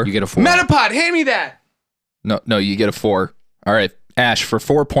 It's a 4. You get a 4. Metapod, hand me that. No, you get a 4. All right, Ash, for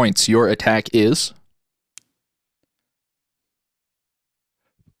 4 points, your attack is.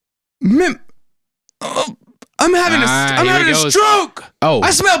 I'm having a stroke. Oh,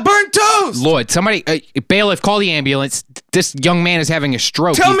 I smell burnt toast. Lord, somebody, bailiff, call the ambulance. This young man is having a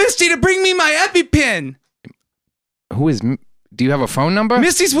stroke. Tell Misty to bring me my EpiPen. Who is? Do you have a phone number?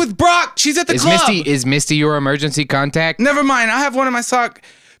 Misty's with Brock. She's at the club. Is Misty your emergency contact? Never mind. I have one in my sock.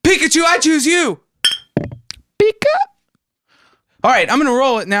 Pikachu, I choose you. Pika. All right, I'm gonna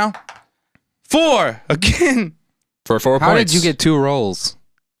roll it now. 4 again. For 4 points. How did you get 2 rolls?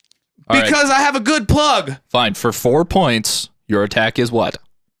 All right, Because I have a good plug. fine. For 4 points, your attack is what?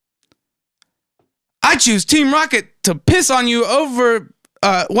 I choose Team Rocket to piss on you over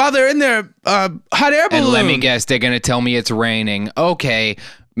while they're in their hot air balloon. And let me guess, they're gonna tell me it's raining. Okay,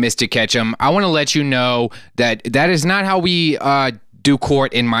 Mr. Ketchum, I want to let you know that is not how we do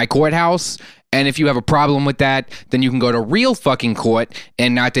court in my courthouse. And if you have a problem with that, then you can go to real fucking court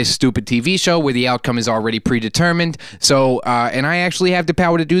and not this stupid TV show where the outcome is already predetermined. So, and I actually have the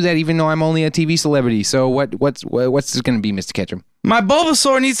power to do that, even though I'm only a TV celebrity. So, what's this going to be, Mr. Ketchum? My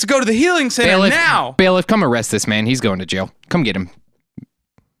Bulbasaur needs to go to the healing center now. Bailiff, come arrest this man. He's going to jail. Come get him.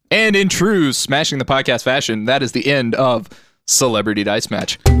 And in true Smashing the Podcast fashion, that is the end of Celebrity Dice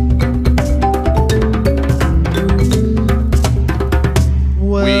Match.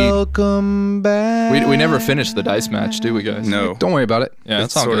 Welcome back. We never finished the dice match, do we, guys? No. Don't worry about it. Yeah,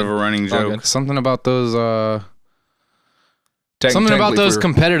 It's sort of a running It's all joke. good. Something about those Technically,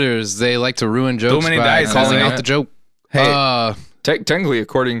 competitors, they like to ruin jokes many by dice, calling isn't out it? the joke. Hey. Technically,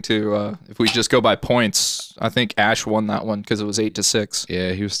 according to if we just go by points, I think Ash won that one because it was 8-6.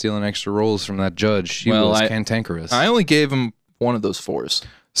 Yeah, he was stealing extra rolls from that judge. He Well, was I- cantankerous. I only gave him one of those 4s.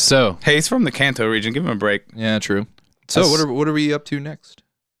 So, Hey, he's from the Kanto region. Give him a break. Yeah, true. So what are we up to next?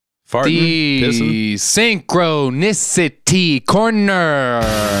 Farting, the pissing. synchronicity corner.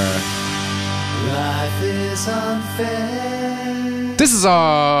 This is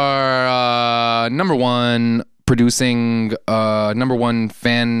our number one producing, number one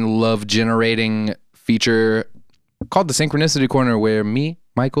fan love generating feature called the Synchronicity Corner, where me,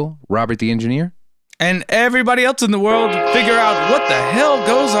 Michael, Robert the engineer, And everybody else in the world figure out what the hell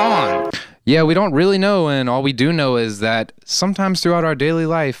goes on. yeah, we don't really know, and all we do know is that sometimes throughout our daily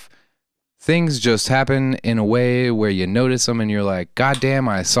life, things just happen in a way where you notice them and you're like, God damn,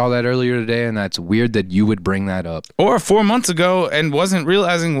 I saw that earlier today, and that's weird that you would bring that up. Or 4 months ago and wasn't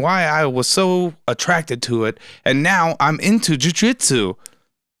realizing why I was so attracted to it. And now I'm into jiu-jitsu.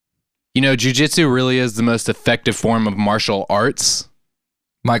 You know, jiu-jitsu really is the most effective form of martial arts.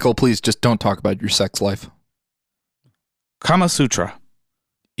 Michael, please just don't talk about your sex life. Kama Sutra.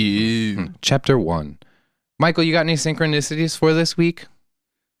 Ew. Chapter 1. Michael, you got any synchronicities for this week?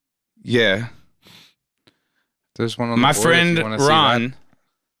 Yeah. There's one on the My board if friend you wanna see Ron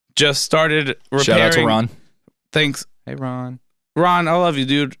just started repairing. Shout out to Ron. Thanks. that. Hey, Ron. Ron, I love you,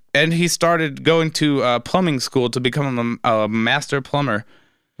 dude. And he started going to plumbing school to become a master plumber.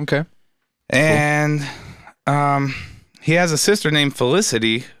 Okay. And he has a sister named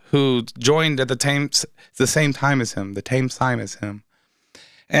Felicity who joined at the same time as him.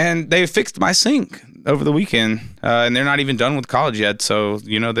 And they fixed my sink over the weekend. And they're not even done with college yet, so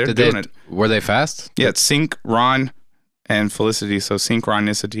they're doing it. Were they fast? Yeah, it's Sync, Ron, and Felicity. So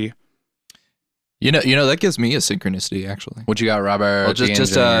synchronicity. You know that gives me a synchronicity actually. What you got, Robert? Well, the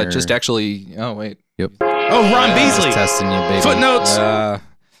engineer? just actually. Oh wait. Yep. Oh, Ron Beasley. Just testing you, baby. Footnotes.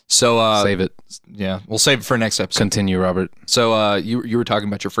 Save it. Yeah, we'll save it for next episode. Continue, Robert. So you were talking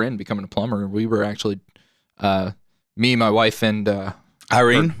about your friend becoming a plumber. We were actually me, my wife, and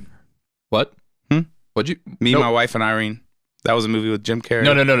Irene. what? What'd you? Me, Nope. My Wife, and Irene. That was a movie with Jim Carrey.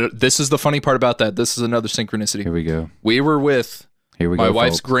 No. This is the funny part about that. This is another synchronicity. Here we go. We were with Here we go. my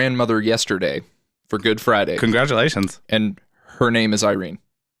wife's folks. grandmother yesterday for Good Friday, Congratulations. and her name is Irene.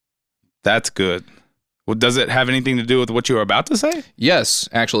 That's good. Well, does it have anything to do with what you were about to say? Yes,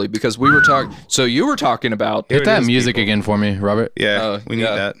 actually, because we were talking. So you were talking about. Here Hit it that is, music people. again for me, Robert. Yeah, we need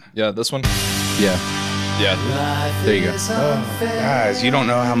yeah, that. Yeah, this one. Yeah. Yeah. There you go. Guys, you don't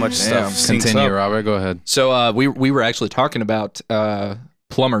know how much stuff syncs Continue, up. Robert. Go ahead. So we were actually talking about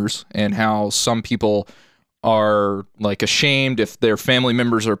plumbers and how some people are like ashamed if their family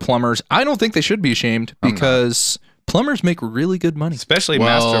members are plumbers. I don't think they should be ashamed because Plumbers make really good money. Especially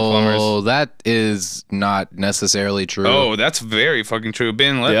master plumbers. Well, that is not necessarily true. Oh, that's very fucking true.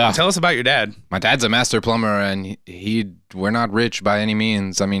 Ben, tell us about your dad. My dad's a master plumber, and we're not rich by any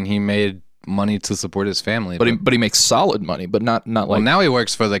means. I mean, he made money to support his family. But he makes solid money, but not like... Well, now he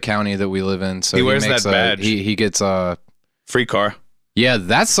works for the county that we live in. So he wears makes that badge. He gets a... Free car. Yeah,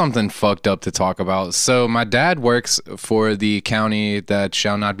 that's something fucked up to talk about. So my dad works for the county that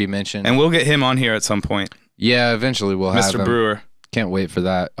shall not be mentioned. And we'll get him on here at some point. Yeah, eventually we'll have Mr. him. Brewer. Can't wait for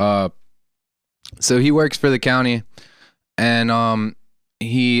that. So he works for the county, and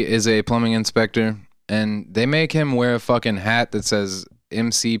he is a plumbing inspector, and they make him wear a fucking hat that says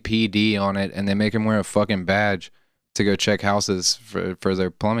MCPD on it, and they make him wear a fucking badge to go check houses for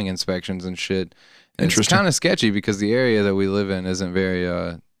their plumbing inspections and shit. And it's kind of sketchy because the area that we live in isn't very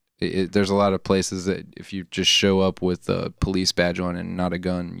there's a lot of places that if you just show up with a police badge on and not a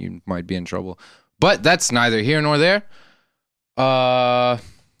gun, you might be in trouble. But that's neither here nor there. For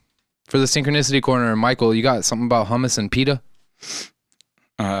the Synchronicity Corner, Michael, you got something about hummus and pita?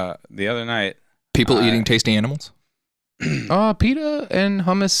 The other night. People eating tasty animals? Pita and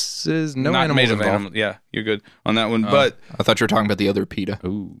hummus is no not animals made of involved. animals. Yeah, you're good on that one. But I thought you were talking about the other pita.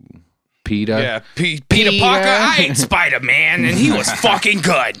 Ooh, pita. yeah, Peter Parker. I ate Spider-Man, and he was fucking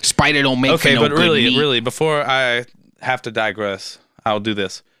good. Spider don't make Okay, for no but good really, meat. really, before I have to digress, I'll do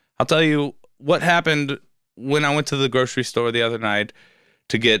this. I'll tell you what happened when I went to the grocery store the other night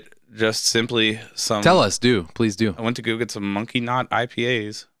to get just simply some... Tell us, please do. I went to go get some Monkey Knot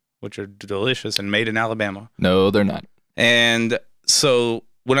IPAs, which are delicious and made in Alabama. No, they're not. And so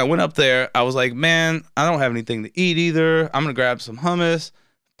when I went up there, I was like, man, I don't have anything to eat either. I'm going to grab some hummus.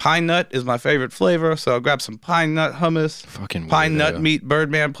 Pine nut is my favorite flavor, so I'll grab some pine nut hummus. Fucking pine weirdo. nut meat,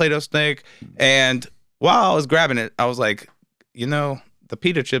 Birdman, Play-Doh snake. And while I was grabbing it, I was like, the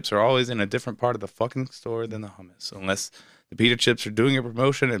pita chips are always in a different part of the fucking store than the hummus, unless the pita chips are doing a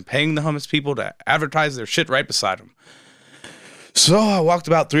promotion and paying the hummus people to advertise their shit right beside them. So I walked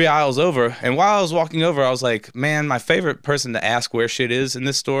about 3 aisles over, and while I was walking over, I was like, man, my favorite person to ask where shit is in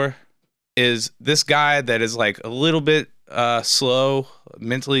this store is this guy that is like a little bit slow,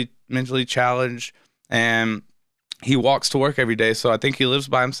 mentally challenged, and he walks to work every day, so I think he lives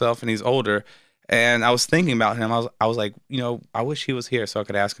by himself and he's older. And I was thinking about him. I was like, I wish he was here so I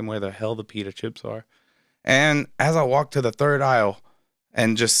could ask him where the hell the pita chips are. And as I walk to the third aisle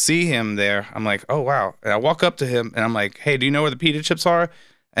and just see him there, I'm like, oh, wow. And I walk up to him and I'm like, hey, do you know where the pita chips are?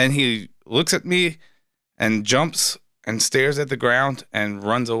 And he looks at me and jumps and stares at the ground and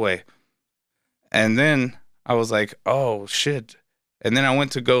runs away. And then I was like, oh, shit. And then I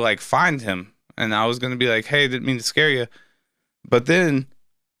went to go find him. And I was going to be like, hey, didn't mean to scare you. But then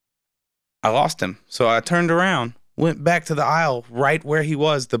I lost him. So I turned around, went back to the aisle right where he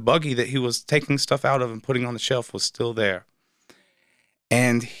was. The buggy that he was taking stuff out of and putting on the shelf was still there.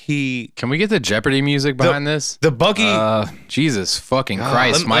 And Can we get the Jeopardy music behind this? The buggy. Jesus fucking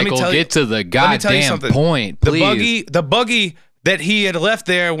Christ, let me Michael, tell you- get to the let me tell you goddamn something. point, please. The buggy that he had left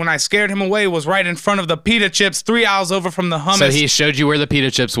there when I scared him away was right in front of the pita chips 3 aisles over from the hummus. So he showed you where the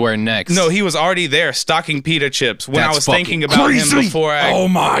pita chips were next. No, he was already there stocking pita chips when I That's was fucking thinking about him before I... Oh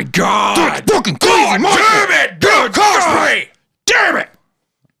my God! That's fucking crazy, Michael. Damn it, dude, Cosplay! Damn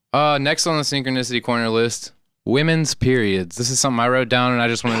it! Next on the Synchronicity Corner list, women's periods. This is something I wrote down, and I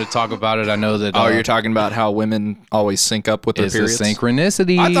just wanted to talk about it. I know that... Oh, you're talking about how women always sync up with their it's periods? a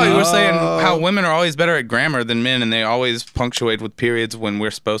synchronicity. I thought you were saying how women are always better at grammar than men, and they always punctuate with periods when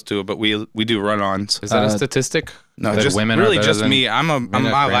we're supposed to, but we do run-ons. Is that a statistic? No, that just women are really better just than me. men My at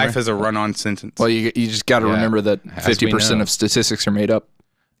grammar? life is a run-on sentence. Well, you just got to Yeah, remember that as we 50% know. of statistics are made up,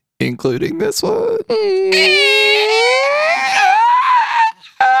 including this one.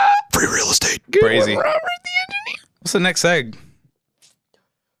 Free real estate. Crazy. What's the next egg?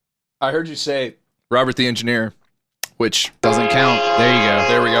 I heard you say Robert the Engineer, which Doesn't count. There you go.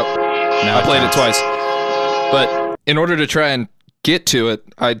 there we go. Now I played it counts. twice. But in order to try and get to it,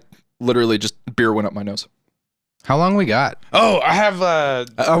 I literally just beer went up my nose. How long we got? Oh, I have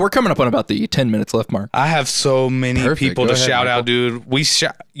We're coming up on about the 10 minutes left mark. I have so many Perfect. people Go to ahead, shout Michael. out, dude.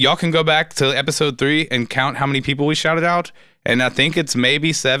 Y'all can go back to episode 3 and count how many people we shouted out, and I think it's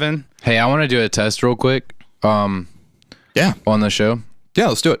maybe 7. Hey, I want to do a test real quick. Yeah. On the show. Yeah,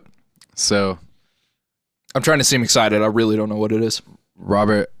 let's do it. So, I'm trying to seem excited. I really don't know what it is.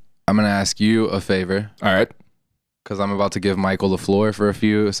 Robert, I'm gonna ask you a favor. All right. Because I'm about to give Michael the floor for a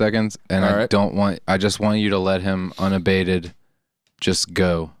few seconds, and All right. I just want you to let him unabated just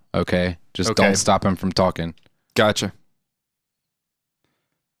go, okay? Just Okay. don't stop him from talking. Gotcha.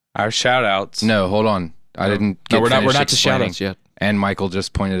 Our shout outs. No, hold on. I didn't get No, we're not finished to shout explaining. outs yet. And Michael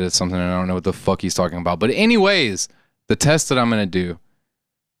just pointed at something, and I don't know what the fuck he's talking about. But anyways, the test that I'm going to do,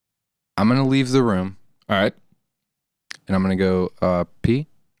 I'm going to leave the room. All right. And I'm going to go pee.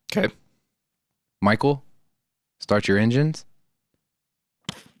 Okay. Michael, start your engines.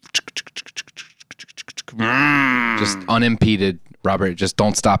 Just unimpeded, Robert. Just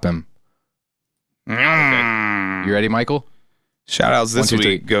don't stop him. Okay. You ready, Michael? Shout outs this 1, 2,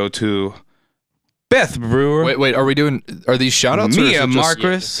 3. week go to Beth Brewer. Wait. Are these shout outs? Mia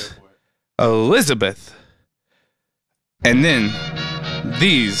Marcus. Elizabeth. And then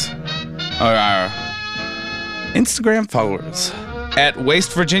these are our Instagram followers. At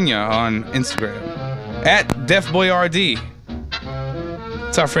Waste Virginia on Instagram. At DeafBoyRD.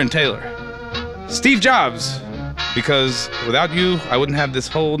 It's our friend Taylor. Steve Jobs. Because without you, I wouldn't have this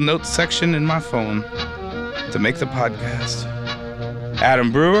whole notes section in my phone to make the podcast.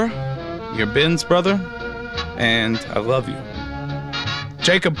 Adam Brewer, your Ben's brother, and I love you.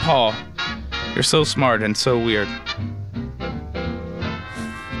 Jacob Paul, you're so smart and so weird.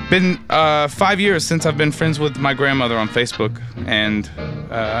 Been 5 years since I've been friends with my grandmother on Facebook, and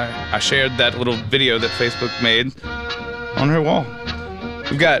I shared that little video that Facebook made on her wall.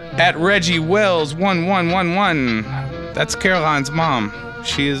 We've got at Reggie Wells 1111. That's Caroline's mom.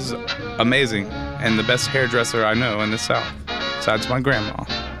 She is amazing and the best hairdresser I know in the South, besides my grandma.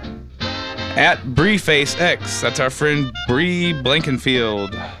 At BreeFaceX, that's our friend Bree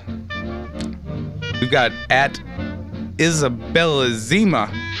Blankenfield. We've got at Isabella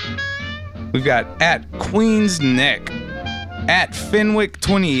Zima. We've got at Queen's Neck. At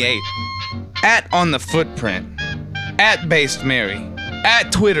Fenwick28. At On the Footprint. At Based Mary.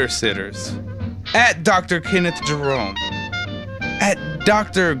 At Twitter Sitters. At Dr. Kenneth Jerome. At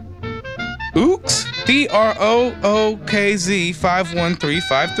Dr. Ooks, DROOKZ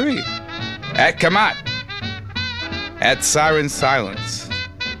 51353. At Kamat. At Siren Silence.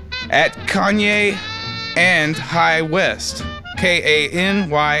 At Kanye and High West.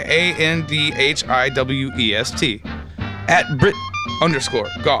 KANYANDHIWEST. At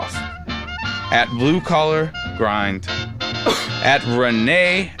Brit_golf. At Blue Collar Grind. At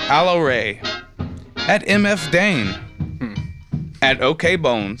Renee Allowray. At MF Dane. At OK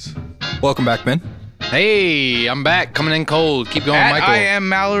Bones. Welcome back, Ben. Hey, I'm back, coming in cold. Keep going, At Michael. I am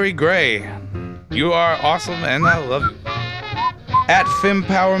Mallory Gray. You are awesome and I love you. At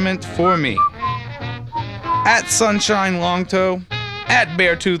Fempowerment for me. At Sunshine Longtoe. At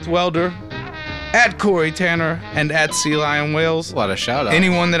Beartooth Welder. At Corey Tanner. And at Sea Lion Wales. A lot of shout outs.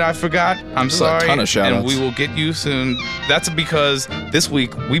 Anyone that I forgot, I'm sorry. A ton of shout-outs. And we will get you soon. That's because this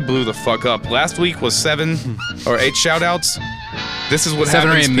week we blew the fuck up. Last week was 7 or 8 shout outs. This is what 7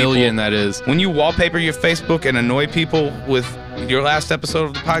 or happens, 8 million, people. that is. When you wallpaper your Facebook and annoy people with your last episode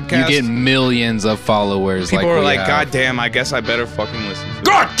of the podcast, You get millions of followers. people are we like, have. God damn, I guess I better fucking listen to it.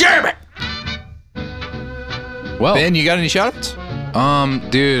 God damn it! Well, Ben, you got any shout outs?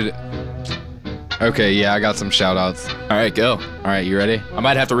 dude. Okay, yeah, I got some shout outs. All right, go. All right, you ready? I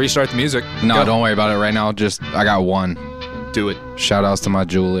might have to restart the music. No, Go. don't worry about it right now. I got one. Do it. Shout outs to my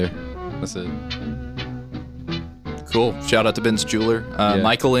jeweler. That's it. Cool. Shout out to Ben's jeweler. Yeah.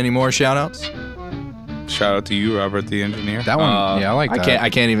 Michael, any more shout outs? Shout out to you, Robert the engineer. That one, yeah, I like that. I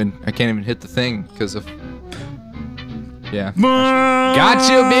can't even hit the thing because of. Yeah.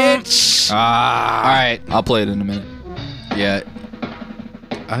 Gotcha, bitch. All right. I'll play it in a minute. Yeah.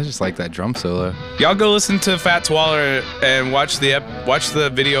 I just like that drum solo. Y'all go listen to Fats Waller and watch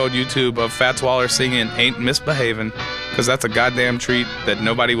the video on YouTube of Fats Waller singing "Ain't Misbehavin'," because that's a goddamn treat that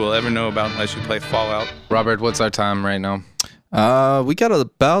nobody will ever know about unless you play Fallout. Robert, what's our time right now? We got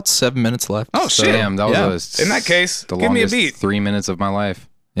about 7 minutes left. Oh, so- shit. Damn, that yeah. was In that case, the give me a longest beat. 3 minutes of my life.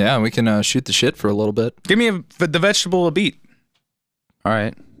 Yeah, we can shoot the shit for a little bit. Give me the vegetable a beat. All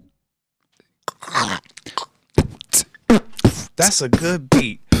right. That's a good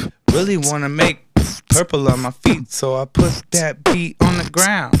beat. Really want to make purple on my feet, so I put that beat on the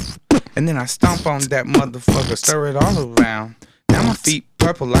ground. And then I stomp on that motherfucker, stir it all around. Now my feet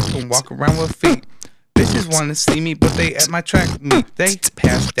purple, I can walk around with feet. Bitches want to see me, but they at my track meet. They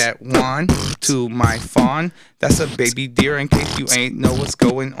pass that wand to my fawn. That's a baby deer in case you ain't know what's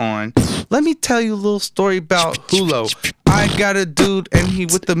going on. Let me tell you a little story about Hulo. I got a dude and he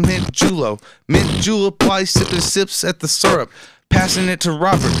with the mint julo. Mint julep while he sipping sips at the syrup. Passing it to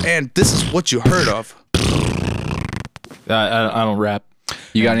Robert, and this is what you heard of. I don't rap.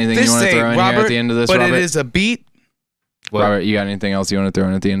 You got anything This you want to ain't throw in Robert, here at the end of this, but Robert? it is a beat Robert, you got anything else you want to throw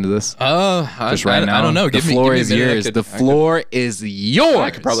in at the end of this? Just right now? I don't know. The floor is yours. The floor is yours. I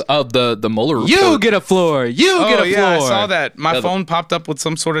could probably. Oh, the Mueller You report. get a floor. You get a floor. I saw that. My phone popped up with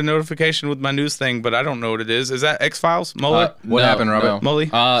some sort of notification with my news thing, but I don't know what it is. Is that X-Files? Mullet? What happened, Robert? Mully?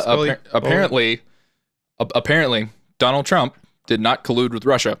 Apparently, Donald Trump did not collude with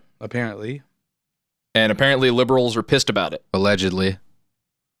Russia, Apparently. and apparently liberals are pissed about it Allegedly.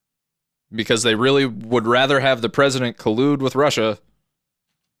 because they really would rather have the president collude with Russia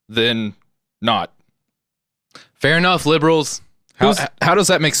than not. Fair enough, liberals. How does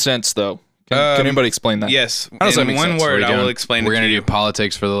that make sense, though? Can anybody explain that? Yes. How does that In make one sense? word, I will We're explain it going to to you. do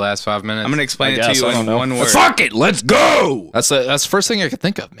politics for the last 5 minutes. I'm going to explain I it to guess, you I don't in know. one word. Fuck it, let's go. That's the first thing I could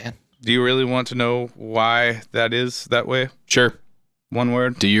think of, man. Do you really want to know why that is that way? Sure. One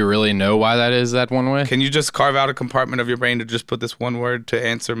word? Do you really know why that is that one way? Can you just carve out a compartment of your brain to just put this one word to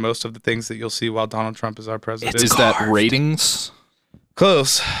answer most of the things that you'll see while Donald Trump is our president? Is that ratings?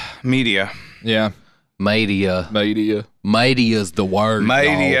 Close. Media. Yeah. Media. Media's the word.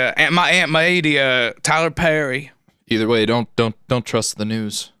 Media. And my Aunt Media, Tyler Perry. Either way, don't trust the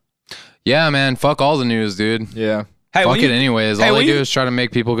news. Yeah, man. Fuck all the news, dude. Yeah. Hey, Fuck when it you, anyways. hey, All when they do you- is try to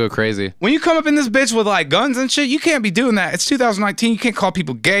make people go crazy. when you come up in this bitch with like guns and shit, you can't be doing that. It's 2019. You can't call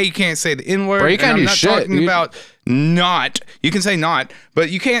people gay. You can't say the N-word. Bro, you can't and do I'm not shit, talking dude. about not. You can say not,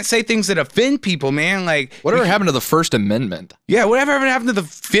 but you can't say things that offend people, man. Like Whatever happened to the First Amendment? yeah, whatever happened to the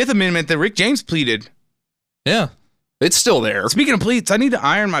Fifth Amendment that Rick James pleaded? Yeah. It's still there. Speaking of pleats, I need to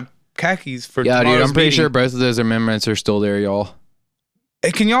iron my khakis for Yeah, dude. tomorrow's I'm pretty meeting. sure both of those amendments are still there, y'all.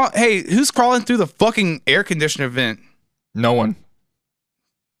 Hey, can y'all? Hey, who's crawling through the fucking air conditioner vent? No one.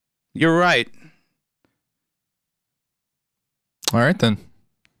 You're right. All right, then.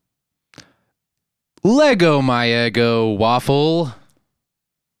 Lego my ego waffle.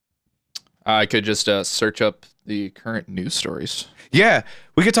 I could just search up the current news stories. Yeah,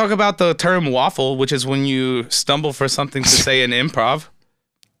 we could talk about the term waffle, which is when you stumble for something to say in improv.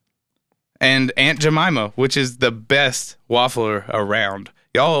 And Aunt Jemima, which is the best waffler around.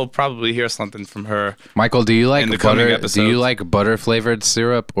 Y'all will probably hear something from her. Michael, do you like In the coming butter? Do episodes. you like butter flavored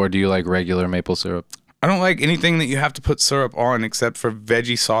syrup or do you like regular maple syrup? I don't like anything that you have to put syrup on except for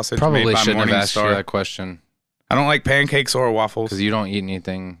veggie sausage Probably made by shouldn't have asked you Morningstar. that question I don't like pancakes or waffles. because you don't eat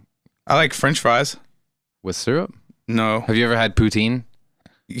anything I like French fries. with syrup. No. Have you ever had poutine?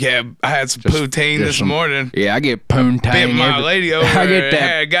 Yeah, I had some Just- poutine just this some- morning. Yeah, I get poutine. Bit my lady over I there. get that.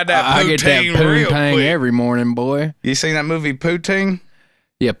 Yeah, got that I get that poutine real poutine quick. every morning, boy. You seen that movie Poutine?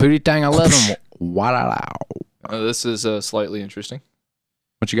 Yeah, poutine. I love them. Wow. This is slightly interesting.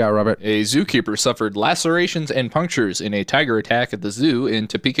 What you got, Robert? A zookeeper suffered lacerations and punctures in a tiger attack at the zoo in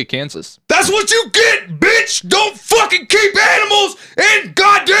Topeka, Kansas. That's what you get, bitch! Don't fucking keep animals in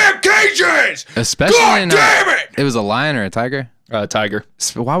goddamn cages! Especially God in damn it! It was a lion or a tiger? Tiger.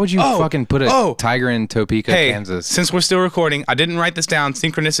 Why would you fucking put a tiger in Topeka, Hey, Kansas? since we're still recording, I didn't write this down.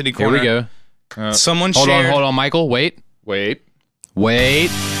 Synchronicity Here corner. we go. Someone Hold shared. on, Michael. Wait. Wait.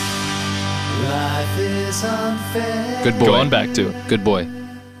 Good boy. Going back to it. Good boy.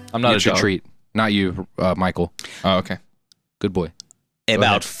 I'm not Get a your dog. treat. Not you, Michael. Oh, okay. Good boy.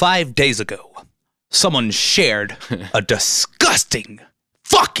 About 5 days ago, someone shared a disgusting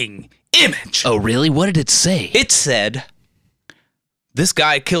fucking image. Oh, really? What did it say? It said, this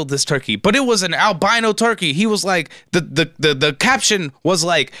guy killed this turkey, but it was an albino turkey. He was like, the caption was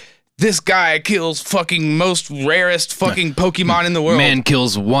like, this guy kills fucking most rarest fucking Pokemon in the world. Man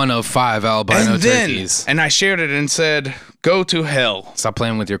kills 1 of 5 albino and then, turkeys. and I shared it and said, go to hell. Stop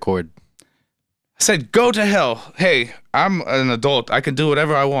playing with your cord. I said, go to hell. Hey, I'm an adult. I can do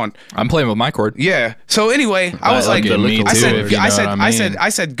whatever I want. I'm playing with my cord. Yeah. So anyway, I was like, me I too, said, if you know I said, what I mean. I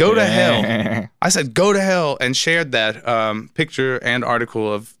said, go to hell. I said, go to hell, and shared that picture and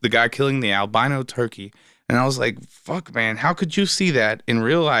article of the guy killing the albino turkey. And I was like, fuck, man, how could you see that in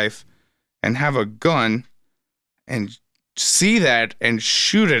real life and have a gun and see that and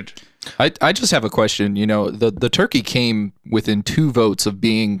shoot it? I just have a question. You know, the turkey came within 2 votes of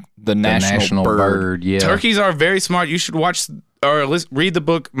being the national bird. Yeah. Turkeys are very smart. You should watch or read the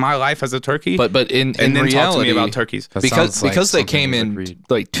book My Life as a Turkey. But in and then reality, talk to me about turkeys. That because sounds like they something came you would in read.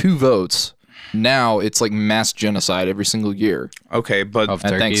 like 2 votes. Now it's like mass genocide every single year Okay, but Of at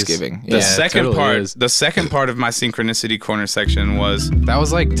turkeys. Thanksgiving. the Yeah. second totally part, is. the second part of my synchronicity corner section was That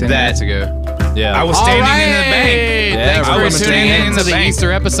was like 10 That- minutes ago. Yeah. I was standing in the bank. Yeah, Thanks we're for coming tuning standing in to the bank.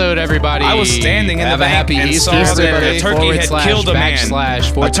 Easter episode, everybody. I was standing in Have the a bank happy and Easter, saw that a everybody. turkey had / killed a man. / A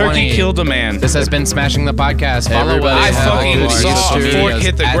 420. turkey killed a man. This has been Smashing the Podcast. Follow Everybody us. I have fucking a good saw a Easter. fork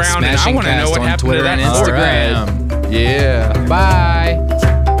hit the At ground, and I want to know SmashingCast what on happened Twitter to that and fork. Instagram. Yeah. Bye.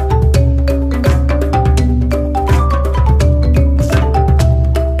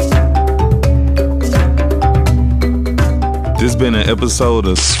 been an episode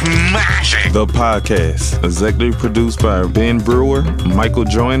of Smash It, the podcast. Executive produced by Ben Brewer, Michael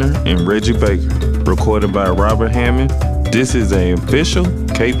Joyner, and Reggie Baker. Recorded by Robert Hammond. This is an official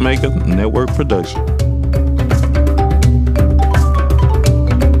Cape Maker Network production.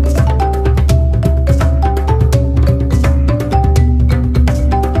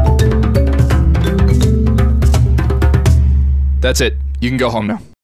 That's it. You can go home now.